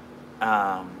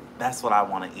 That's what I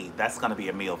want to eat. That's going to be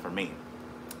a meal for me.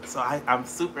 So I'm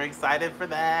super excited for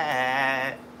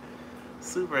that.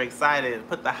 Super excited.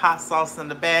 Put the hot sauce in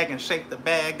the bag and shake the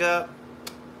bag up.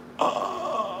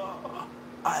 Oh,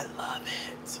 I love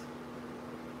it.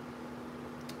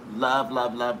 Love,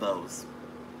 love, love those.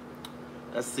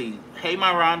 Let's see. Hey,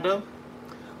 my Rhonda.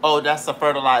 Oh, that's a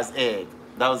fertilized egg.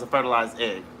 That was a fertilized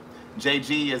egg.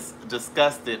 JG is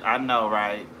disgusted. I know,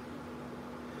 right?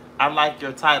 I like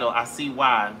your title. I see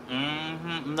why.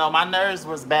 No, my nerves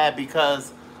was bad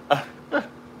because,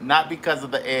 not because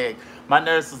of the egg. My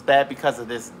nerves was bad because of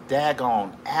this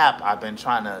daggone app. I've been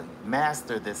trying to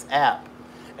master this app.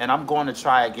 And I'm going to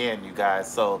try again, you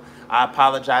guys. So I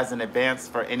apologize in advance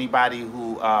for anybody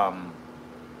who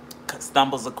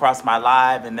stumbles across my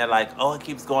live and they're like, oh, it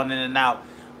keeps going in and out.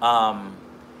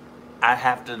 I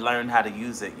have to learn how to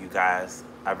use it, you guys.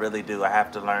 I really do. I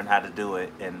have to learn how to do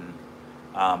it. And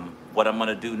what I'm going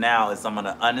to do now is I'm going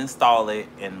to uninstall it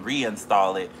and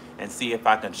reinstall it and see if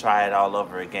I can try it all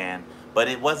over again. But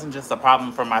it wasn't just a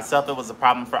problem for myself. It was a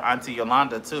problem for Auntie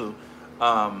Yolanda, too.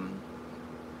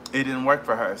 It didn't work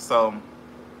for her. So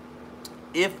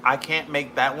if I can't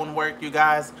make that one work, you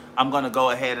guys, I'm going to go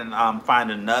ahead and find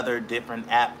another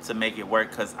different app to make it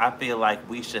work, because I feel like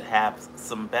we should have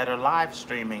some better live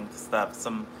streaming stuff,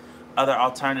 some other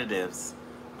alternatives.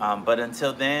 But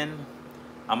until then,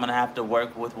 I'm going to have to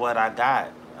work with what I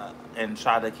got and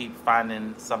try to keep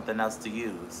finding something else to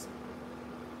use.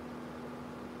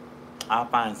 I'll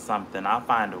find something. I'll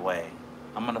find a way.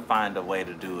 I'm going to find a way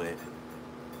to do it.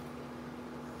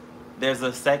 There's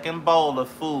a second bowl of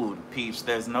food, Peach.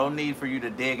 There's no need for you to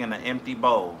dig in an empty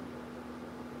bowl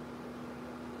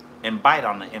and bite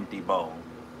on the empty bowl.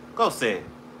 Go sit.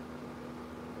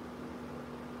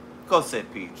 Go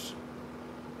sit, Peach.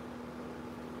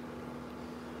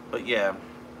 But yeah,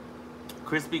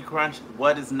 Crispy Crunch,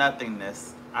 what is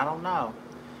nothingness? I don't know.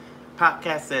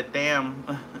 Popcat said, damn.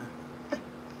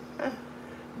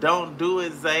 Don't do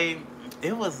it, Zay.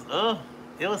 It was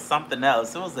something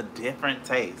else. It was a different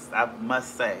taste, I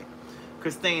must say.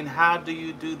 Christine, how do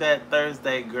you do that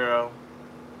Thursday, girl?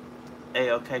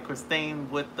 Hey, okay, Christine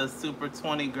with the Super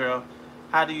 20 girl.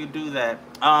 How do you do that?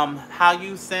 How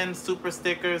you send super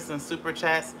stickers and super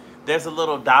chats? There's a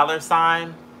little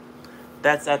 $sign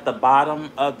that's at the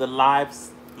bottom of the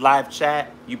live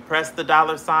chat. You press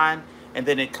the $sign, and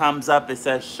then it comes up. It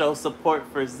says show support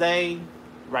for Zay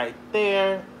right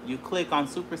there. You click on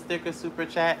super sticker, super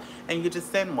chat, and you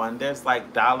just send one. There's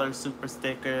like dollar super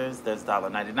stickers. There's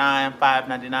 $1.99,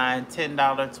 $5.99, $10,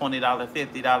 $20,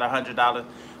 $50, $100.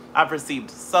 I've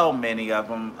received so many of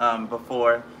them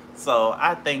before. So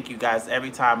I thank you guys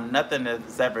every time. Nothing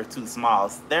is ever too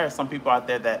small. There are some people out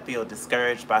there that feel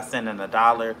discouraged by sending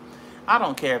 $1. I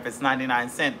don't care if it's 99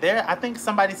 cents. I think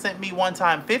somebody sent me one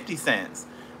time 50 cents.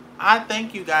 I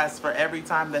thank you guys for every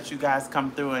time that you guys come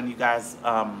through and you guys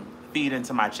feed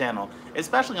into my channel,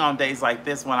 especially on days like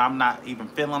this when I'm not even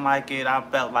feeling like it. I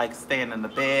felt like staying in the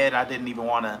bed. I didn't even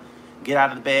want to get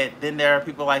out of the bed. Then there are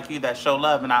people like you that show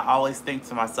love, and I always think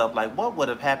to myself, like, what would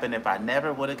have happened if I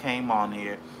never would have came on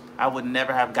here? I would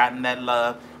never have gotten that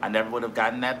love. I never would have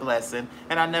gotten that blessing,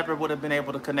 and I never would have been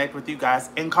able to connect with you guys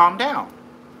and calm down,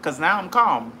 because now I'm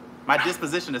calm. My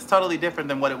disposition is totally different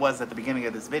than what it was at the beginning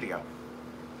of this video.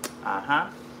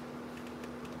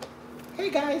 Hey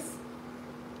guys.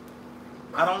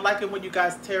 I don't like it when you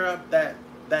guys tear up that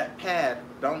pad.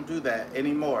 Don't do that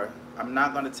anymore. I'm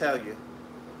not going to tell you.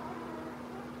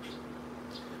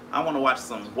 I want to watch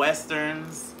some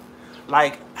westerns.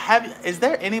 Like, is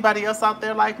there anybody else out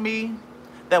there like me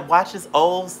that watches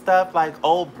old stuff, like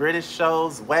old British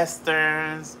shows,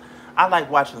 westerns? I like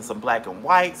watching some black and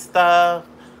white stuff.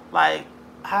 Like,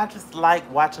 I just like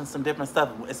watching some different stuff,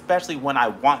 especially when I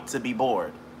want to be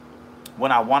bored.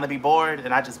 When I want to be bored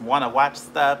and I just want to watch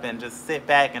stuff and just sit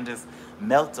back and just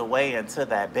melt away into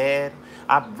that bed.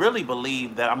 I really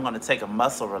believe that I'm going to take a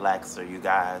muscle relaxer, you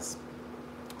guys.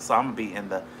 So I'm going to be in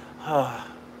the,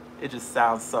 it just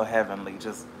sounds so heavenly,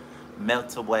 just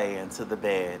melt away into the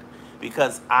bed.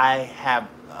 Because I have,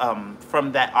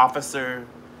 from that officer,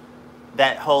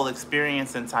 that whole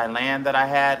experience in Thailand that I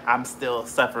had, I'm still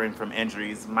suffering from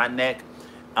injuries. My neck,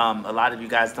 a lot of you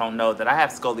guys don't know that I have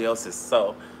scoliosis,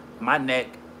 so my neck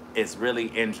is really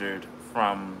injured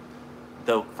from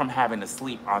having to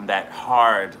sleep on that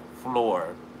hard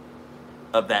floor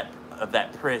of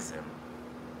that prison.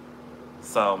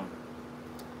 So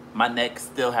my neck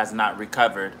still has not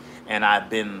recovered, and I've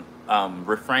been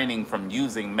refraining from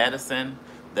using medicine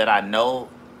that I know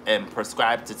and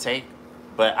prescribed to take,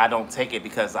 but I don't take it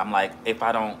because I'm like, if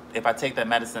I take that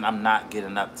medicine, I'm not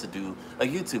getting up to do a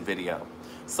YouTube video.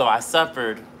 So I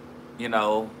suffered, you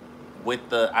know,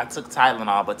 I took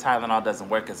Tylenol, but Tylenol doesn't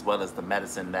work as well as the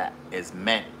medicine that is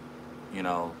meant, you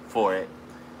know, for it.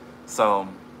 So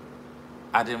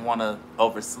I didn't want to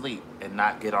oversleep and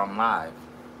not get on live.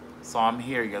 So I'm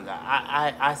here, you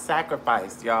guys. I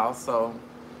sacrificed, y'all. So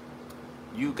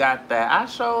you got that. I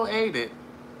sure ate it.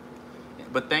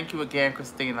 But thank you again,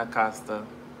 Christina Costa.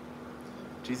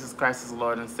 Jesus Christ is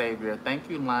Lord and Savior.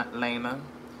 Thank you, Lena.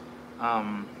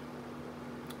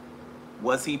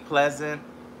 Was he pleasant?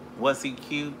 Was he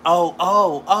cute?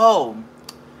 Oh.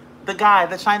 The guy,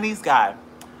 the Chinese guy.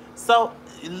 So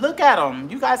look at him.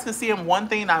 You guys can see him. One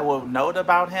thing I will note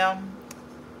about him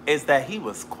is that he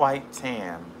was quite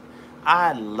tan.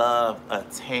 I love a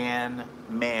tan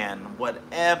man,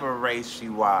 whatever race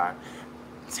you are.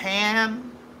 Tan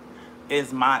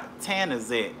is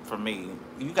it for me.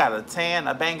 You got a tan,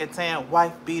 a bang of tan,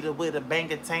 wife beater with a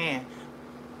bang of tan.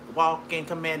 Walking,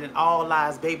 commanding all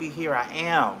lies, baby, here I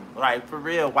am. Right, for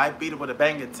real, wife beater with a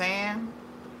bang of tan.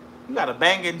 You got a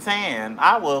banging tan.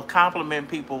 I will compliment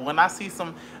people when I see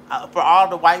some, for all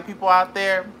the white people out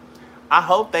there, I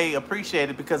hope they appreciate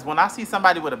it, because when I see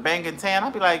somebody with a banging tan,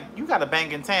 I'll be like, you got a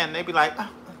banging tan. And they be like, oh,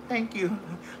 thank you.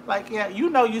 Like, yeah, you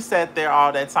know you sat there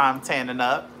all that time tanning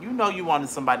up. You know you wanted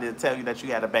somebody to tell you that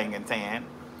you had a banging tan.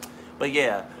 But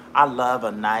yeah, I love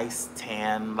a nice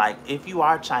tan. Like, if you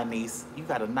are Chinese, you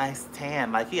got a nice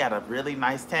tan. Like, he had a really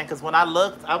nice tan. Because when I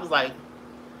looked, I was like,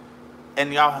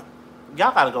 and y'all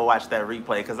got to go watch that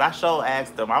replay, because I sure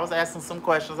asked them. I was asking some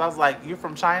questions. I was like, you're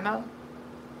from China?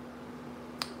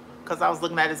 Because I was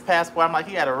looking at his passport. I'm like,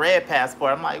 he had a red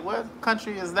passport. I'm like, what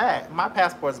country is that? My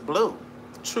passport's blue.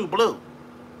 True blue.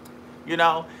 You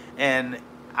know? And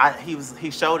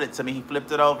he showed it to me. He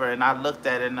flipped it over, and I looked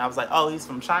at it, and I was like, oh, he's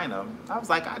from China. I was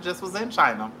like, I just was in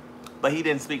China. But he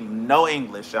didn't speak no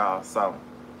English, y'all. So,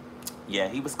 yeah,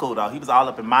 he was cool, though. He was all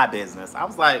up in my business. I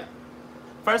was like,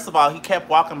 first of all, he kept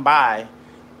walking by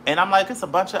And I'm like, it's a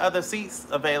bunch of other seats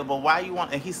available. Why you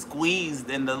want? And he squeezed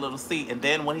in the little seat. And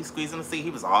then when he squeezed in the seat, he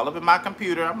was all up in my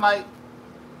computer. I'm like,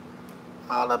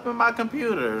 all up in my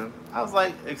computer. I was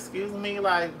like, excuse me,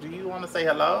 like, do you want to say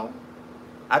hello?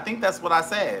 I think that's what I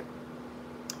said.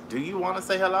 Do you want to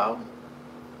say hello?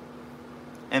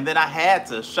 And then I had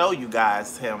to show you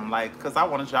guys him, like, because I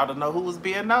wanted y'all to know who was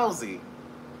being nosy.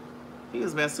 He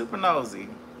was being super nosy.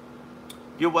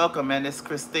 You're welcome, man. It's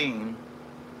Christine.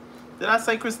 Did I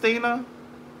say Christina?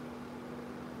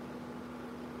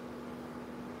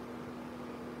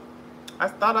 I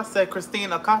thought I said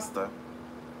Christine Acosta.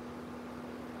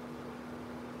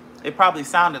 It probably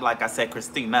sounded like I said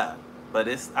Christina, but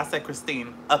I said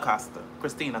Christine Acosta.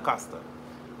 Christine Acosta.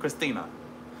 Christina.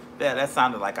 Yeah, that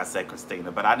sounded like I said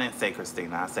Christina, but I didn't say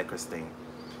Christina. I said Christine.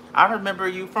 I remember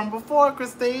you from before,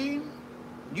 Christine.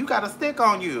 You got a stick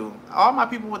on you. All my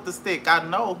people with the stick, I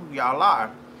know who y'all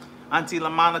are. Auntie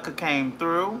LaMonica came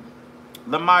through.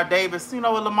 Lamar Davis, you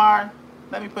know what, Lamar?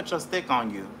 Let me put your stick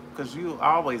on you, because you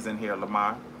always in here,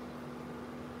 Lamar.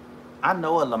 I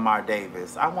know a Lamar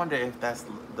Davis. I wonder if that's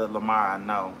the Lamar I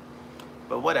know.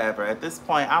 But whatever. At this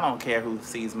point, I don't care who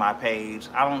sees my page.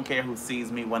 I don't care who sees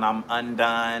me when I'm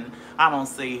undone. I don't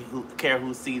care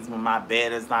who sees when my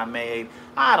bed is not made.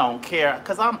 I don't care,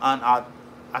 because I'm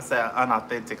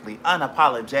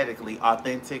unapologetically,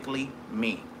 authentically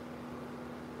me.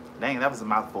 Dang, that was a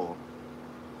mouthful.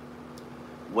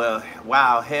 Well,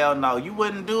 wow, hell no. You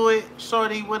wouldn't do it,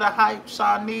 Shorty with a hype,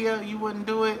 Shania? You wouldn't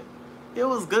do it? It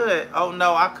was good. Oh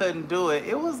no, I couldn't do it.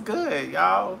 It was good,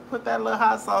 y'all. Put that little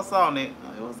hot sauce on it.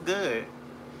 It was good.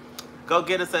 Go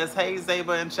Get It says, hey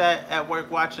Zaba in chat, at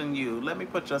work watching you. Let me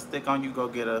put your stick on you, Go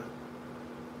Get It.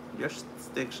 Your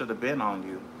stick should have been on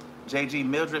you. JG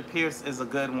Mildred Pierce is a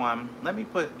good one. Let me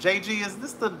put, JG, is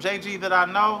this the JG that I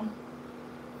know?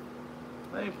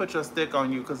 Let me put your stick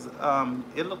on you, because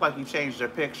it looked like you changed your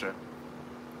picture.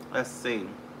 Let's see.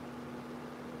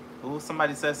 Ooh,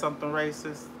 somebody said something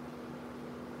racist.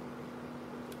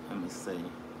 Let me see.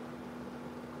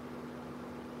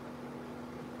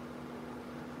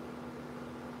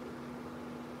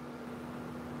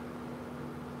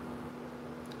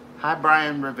 Hi,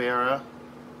 Brian Rivera.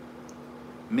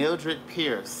 Mildred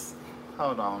Pierce.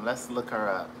 Hold on, let's look her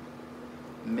up.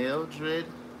 Mildred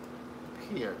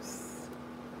Pierce.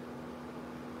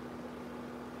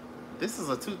 This is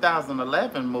a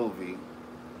 2011 movie.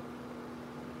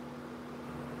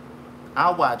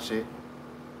 I'll watch it.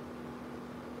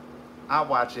 I'll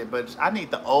watch it, but I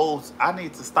need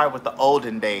to start with the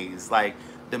olden days, like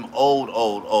them old.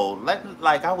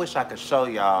 Like, I wish I could show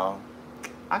y'all.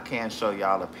 I can't show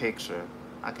y'all a picture.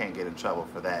 I can't get in trouble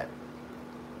for that.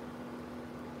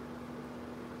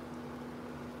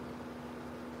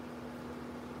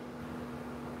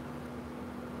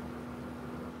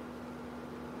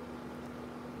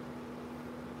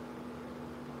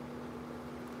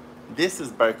 This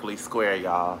is Berkeley Square,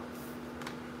 y'all.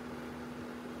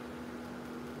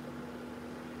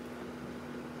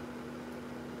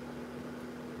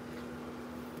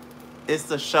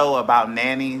 It's a show about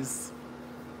nannies.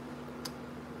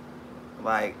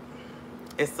 Like,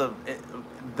 the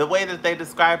way that they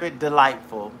describe it,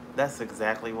 delightful. That's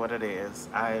exactly what it is.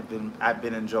 I've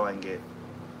been enjoying it.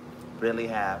 Really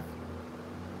have.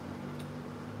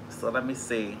 So let me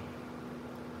see.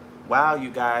 Wow, you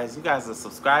guys are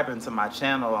subscribing to my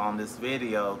channel on this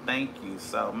video. Thank you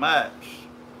so much.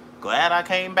 Glad I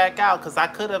came back out, because I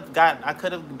could have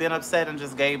been upset and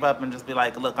just gave up and just be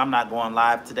like, look, I'm not going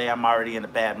live today. I'm already in a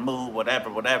bad mood,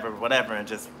 whatever, and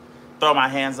just throw my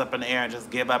hands up in the air and just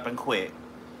give up and quit.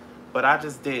 But I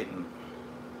just didn't,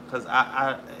 because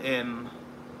I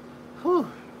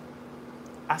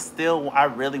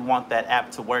really want that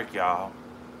app to work, y'all.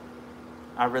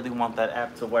 I really want that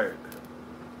app to work.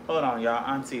 Hold on, y'all.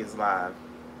 Auntie is live.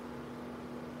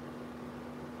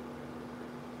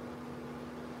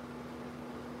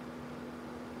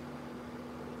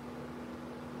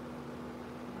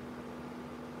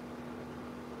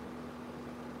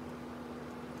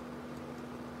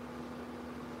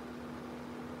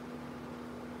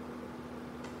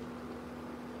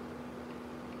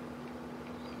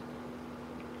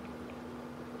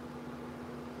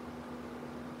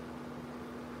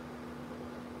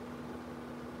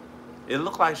 It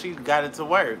looked like she got it to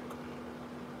work.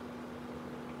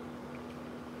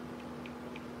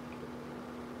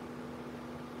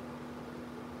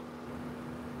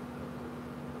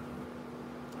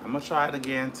 I'm gonna try it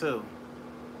again too.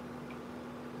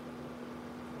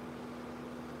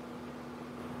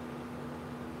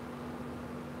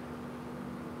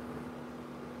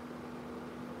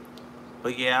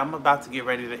 But yeah, I'm about to get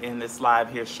ready to end this live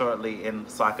here shortly, and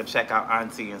so I can check out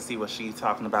Auntie and see what she's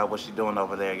talking about, what she's doing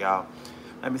over there, y'all.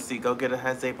 Let me see. Go get a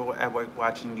has April at work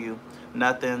watching you.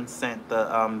 Nothing sent the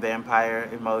vampire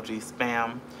emoji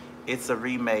spam. It's a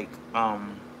remake.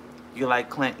 You like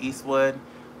Clint Eastwood?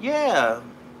 Yeah.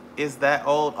 Is that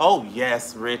old? Oh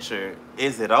yes, Richard.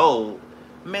 Is it old?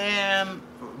 Man,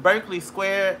 Berkeley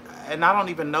Square, and I don't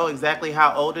even know exactly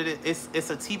how old it is. It's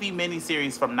a TV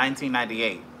miniseries from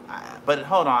 1998. But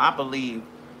hold on, I believe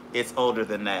it's older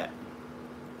than that.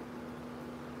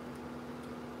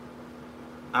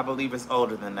 I believe it's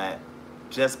older than that,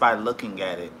 just by looking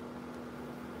at it.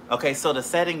 Okay, so the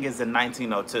setting is in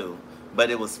 1902, but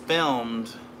it was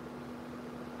filmed.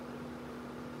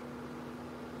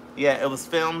 Yeah, it was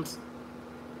filmed.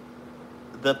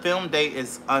 The film date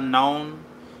is unknown,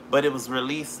 but it was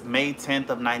released May 10th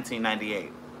of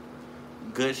 1998.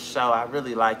 Good show. I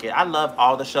really like it. I love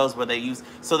all the shows where they use.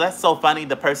 So that's so funny.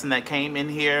 The person that came in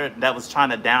here that was trying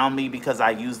to down me because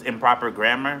I used improper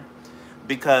grammar,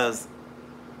 because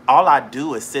all I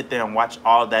do is sit there and watch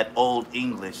all that old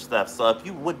English stuff. So if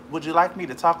you would you like me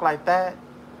to talk like that?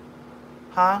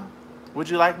 Huh? Would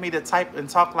you like me to type and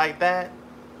talk like that?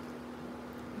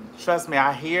 Trust me,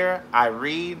 I hear, I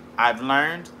read, I've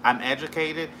learned, I'm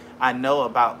educated. I know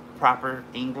about proper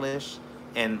English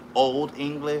and old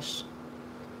English,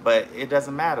 but it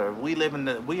doesn't matter. We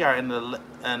are in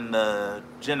the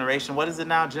generation. What is it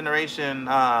now? Generation.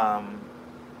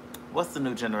 What's the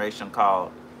new generation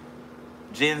called?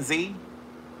 Gen Z.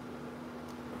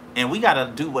 And we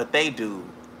gotta do what they do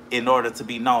in order to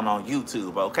be known on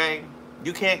YouTube. Okay.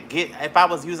 You can't get. If I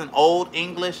was using old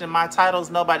English in my titles,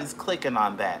 nobody's clicking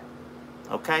on that.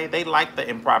 Okay, they like the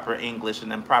improper English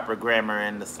and improper grammar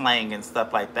and the slang and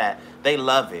stuff like that. They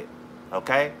love it.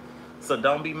 Okay, so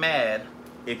don't be mad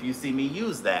if you see me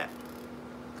use that,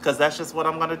 because that's just what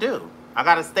I'm gonna do. I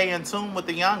gotta stay in tune with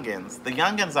the youngins. The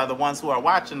youngins are the ones who are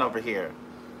watching over here.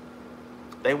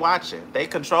 They watching. They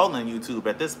controlling YouTube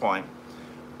at this point.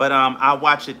 But I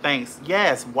watch it. Thanks.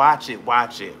 Yes, watch it,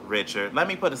 Richard. Let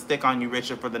me put a stick on you,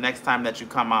 Richard, for the next time that you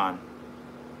come on.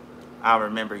 I'll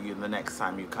remember you the next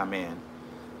time you come in.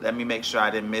 Let me make sure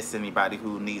I didn't miss anybody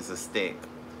who needs a stick.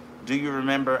 Do you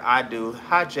remember? I do.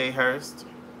 Hi, Jay Hurst.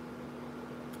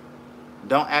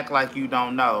 Don't act like you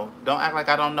don't know. Don't act like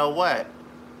I don't know what.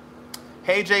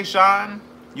 Hey, Jay Sean.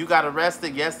 You got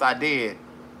arrested? Yes, I did.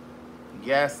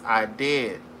 Yes, I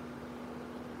did.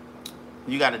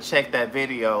 You got to check that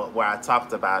video where I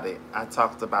talked about it. I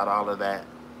talked about all of that.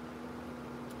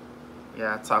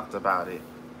 Yeah, I talked about it.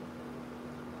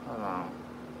 Hold on.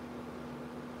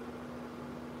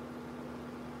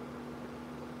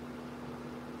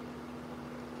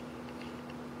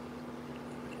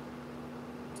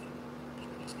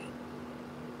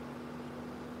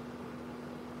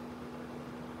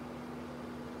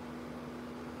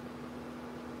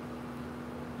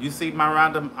 You see my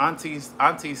random aunties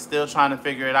still trying to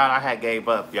figure it out. I had gave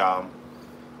up, y'all.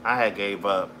 I had gave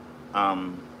up.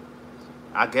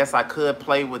 I guess I could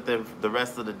play with the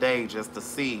rest of the day just to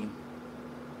see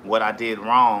what I did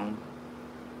wrong,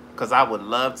 because I would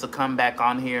love to come back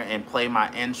on here and play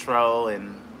my intro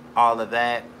and all of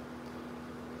that.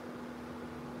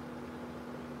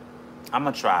 I'm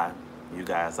gonna try, you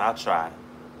guys. I'll try.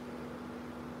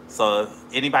 So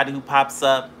anybody who pops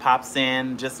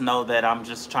in, just know that I'm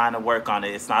just trying to work on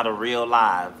it. It's not a real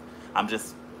live. I'm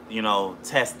just,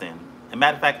 testing. As a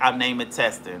matter of fact, I'll name it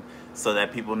testing so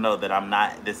that people know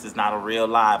that this is not a real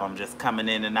live. I'm just coming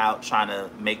in and out trying to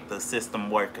make the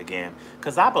system work again.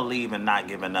 Because I believe in not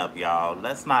giving up, y'all.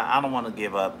 I don't want to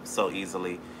give up so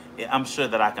easily. I'm sure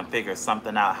that I can figure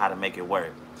something out how to make it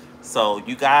work. So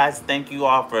you guys, thank you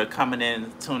all for coming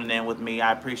in, tuning in with me.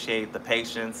 I appreciate the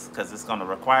patience, because it's going to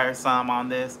require some on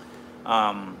this.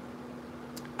 I'll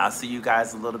see you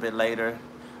guys a little bit later.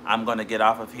 I'm going to get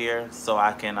off of here so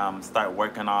I can start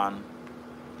working on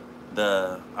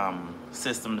the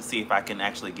system to see if I can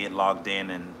actually get logged in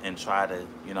and try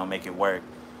to, make it work.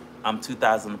 I'm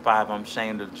 2005. I'm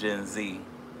ashamed of Gen Z.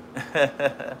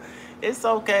 It's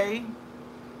okay.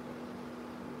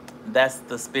 That's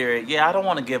the spirit. Yeah, I don't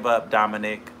want to give up,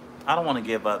 Dominic. I don't want to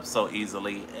give up so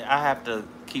easily. I have to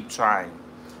keep trying,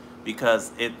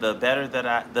 because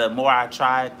the more I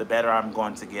try, the better I'm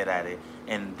going to get at it.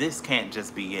 And this can't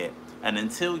just be it. And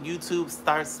until YouTube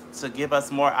starts to give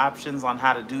us more options on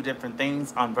how to do different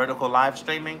things on vertical live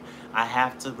streaming, I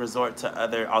have to resort to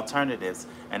other alternatives.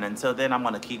 And until then, I'm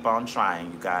going to keep on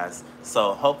trying, you guys.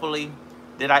 So hopefully,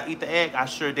 did I eat the egg? I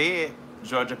sure did,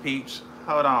 Georgia Peach.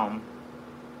 Hold on.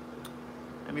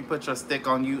 Let me put your stick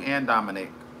on you and Dominic.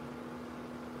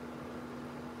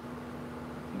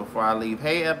 before I leave.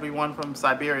 Hey, everyone from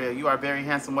Siberia. You are very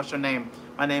handsome. What's your name?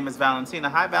 My name is Valentina.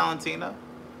 Hi, Valentina.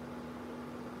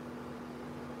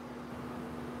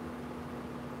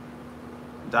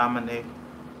 Dominic.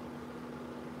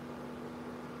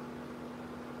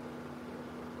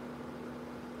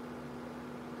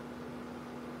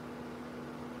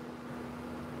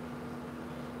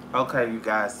 Okay, you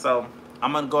guys. So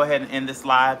I'm going to go ahead and end this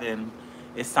live, and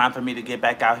it's time for me to get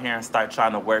back out here and start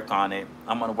trying to work on it.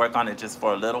 I'm going to work on it just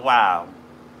for a little while.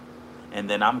 And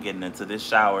then I'm getting into this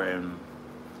shower, and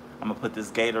I'm going to put this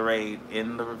Gatorade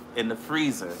in the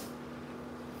freezer.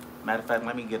 Matter of fact,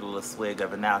 let me get a little swig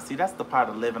of it now. See, that's the part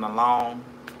of living alone.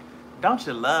 Don't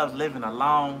you love living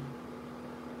alone?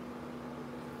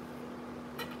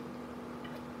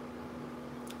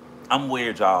 I'm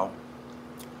weird, y'all.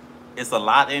 It's a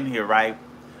lot in here, right?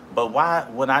 But why,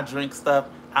 when I drink stuff,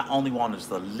 I only want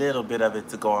just a little bit of it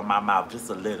to go in my mouth, just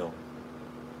a little.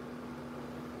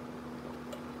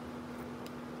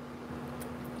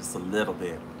 Just a little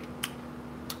bit.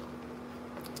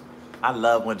 I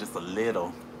love when just a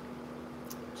little.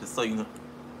 Just so you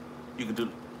can do.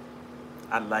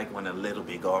 I like when a little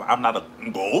bit go. I'm not a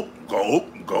go.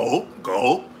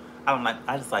 I don't like.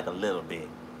 I just like a little bit.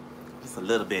 Just a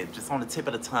little bit. Just on the tip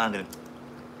of the tongue, and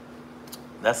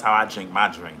that's how I drink my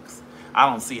drinks. I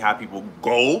don't see how people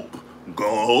gulp.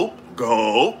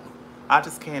 I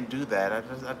just can't do that.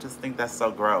 I just think that's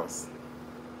so gross.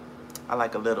 I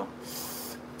like a little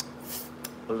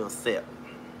sip.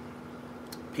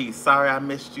 Peace. Sorry I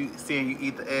missed you, seeing you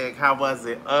eat the egg. How was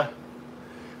it?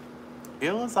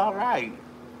 It was all right.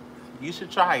 You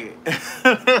should try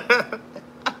it.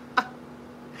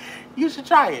 You should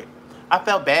try it. I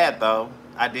felt bad though.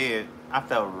 I did. I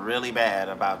felt really bad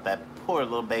about that poor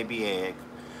little baby egg.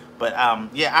 But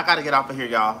yeah, I gotta get off of here,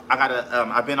 y'all.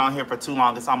 I've been on here for too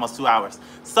long. It's almost 2 hours.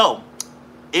 So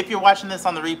if you're watching this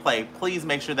on the replay, please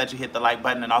make sure that you hit the like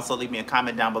button, and also leave me a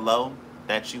comment down below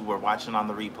that you were watching on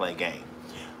the replay game.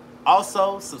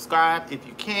 Also, subscribe if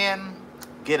you can.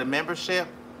 Get a membership.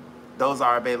 Those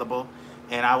are available.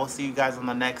 And I will see you guys on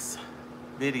the next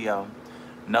video.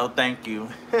 No, thank you.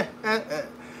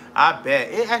 I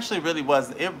bet. It actually really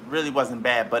wasn't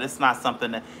bad, but it's not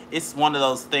something that, it's one of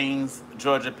those things,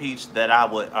 Georgia Peach, that I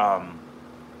would,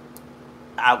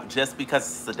 just because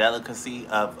it's a delicacy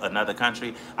of another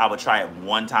country, I would try it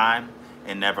one time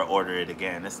and never order it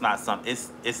again. It's not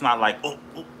it's not like,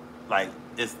 like,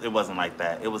 it wasn't like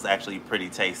that. It was actually pretty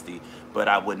tasty, but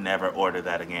I would never order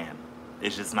that again.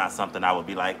 It's just not something I would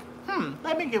be like,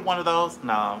 let me get one of those.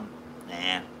 No,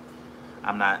 nah,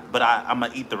 I'm not. But I'm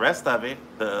gonna eat the rest of it,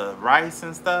 the rice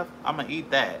and stuff. I'm gonna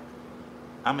eat that.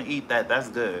 That's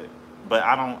good. But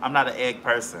I'm not an egg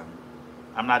person.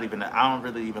 I don't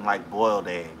really even like boiled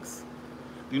eggs.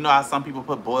 You know how some people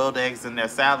put boiled eggs in their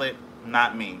salad?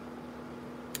 Not me.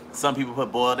 Some people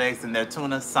put boiled eggs in their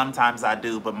tuna. Sometimes I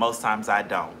do, but most times I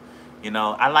don't. You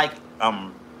know, I like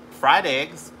fried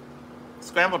eggs,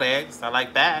 scrambled eggs. I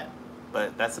like that,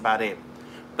 but that's about it.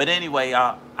 But anyway,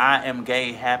 y'all, I am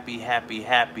gay, happy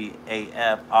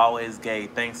AF, always gay.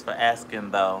 Thanks for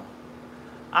asking, though.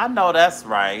 I know that's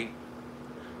right.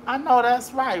 I know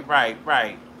that's right.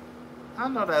 I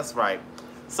know that's right.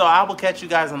 So I will catch you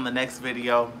guys on the next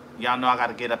video. Y'all know I got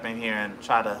to get up in here and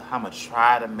I'm going to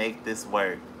try to make this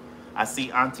work. I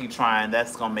see Auntie trying.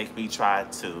 That's going to make me try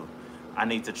too. I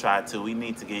need to try too. We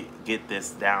need to get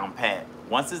this down pat.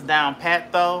 Once it's down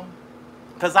pat though,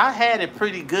 because I had it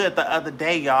pretty good the other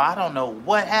day, y'all. I don't know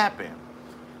what happened.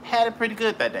 Had it pretty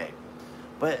good that day.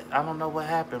 But I don't know what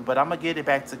happened. But I'm going to get it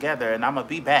back together, and I'm going to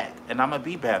be back, and I'm going to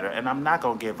be better, and I'm not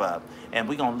going to give up. And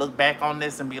we're going to look back on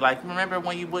this and be like, remember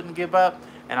when you wouldn't give up?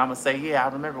 And I'm going to say, yeah, I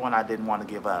remember when I didn't want to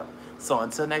give up. So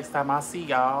until next time, I'll see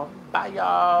y'all. Bye,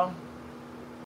 y'all.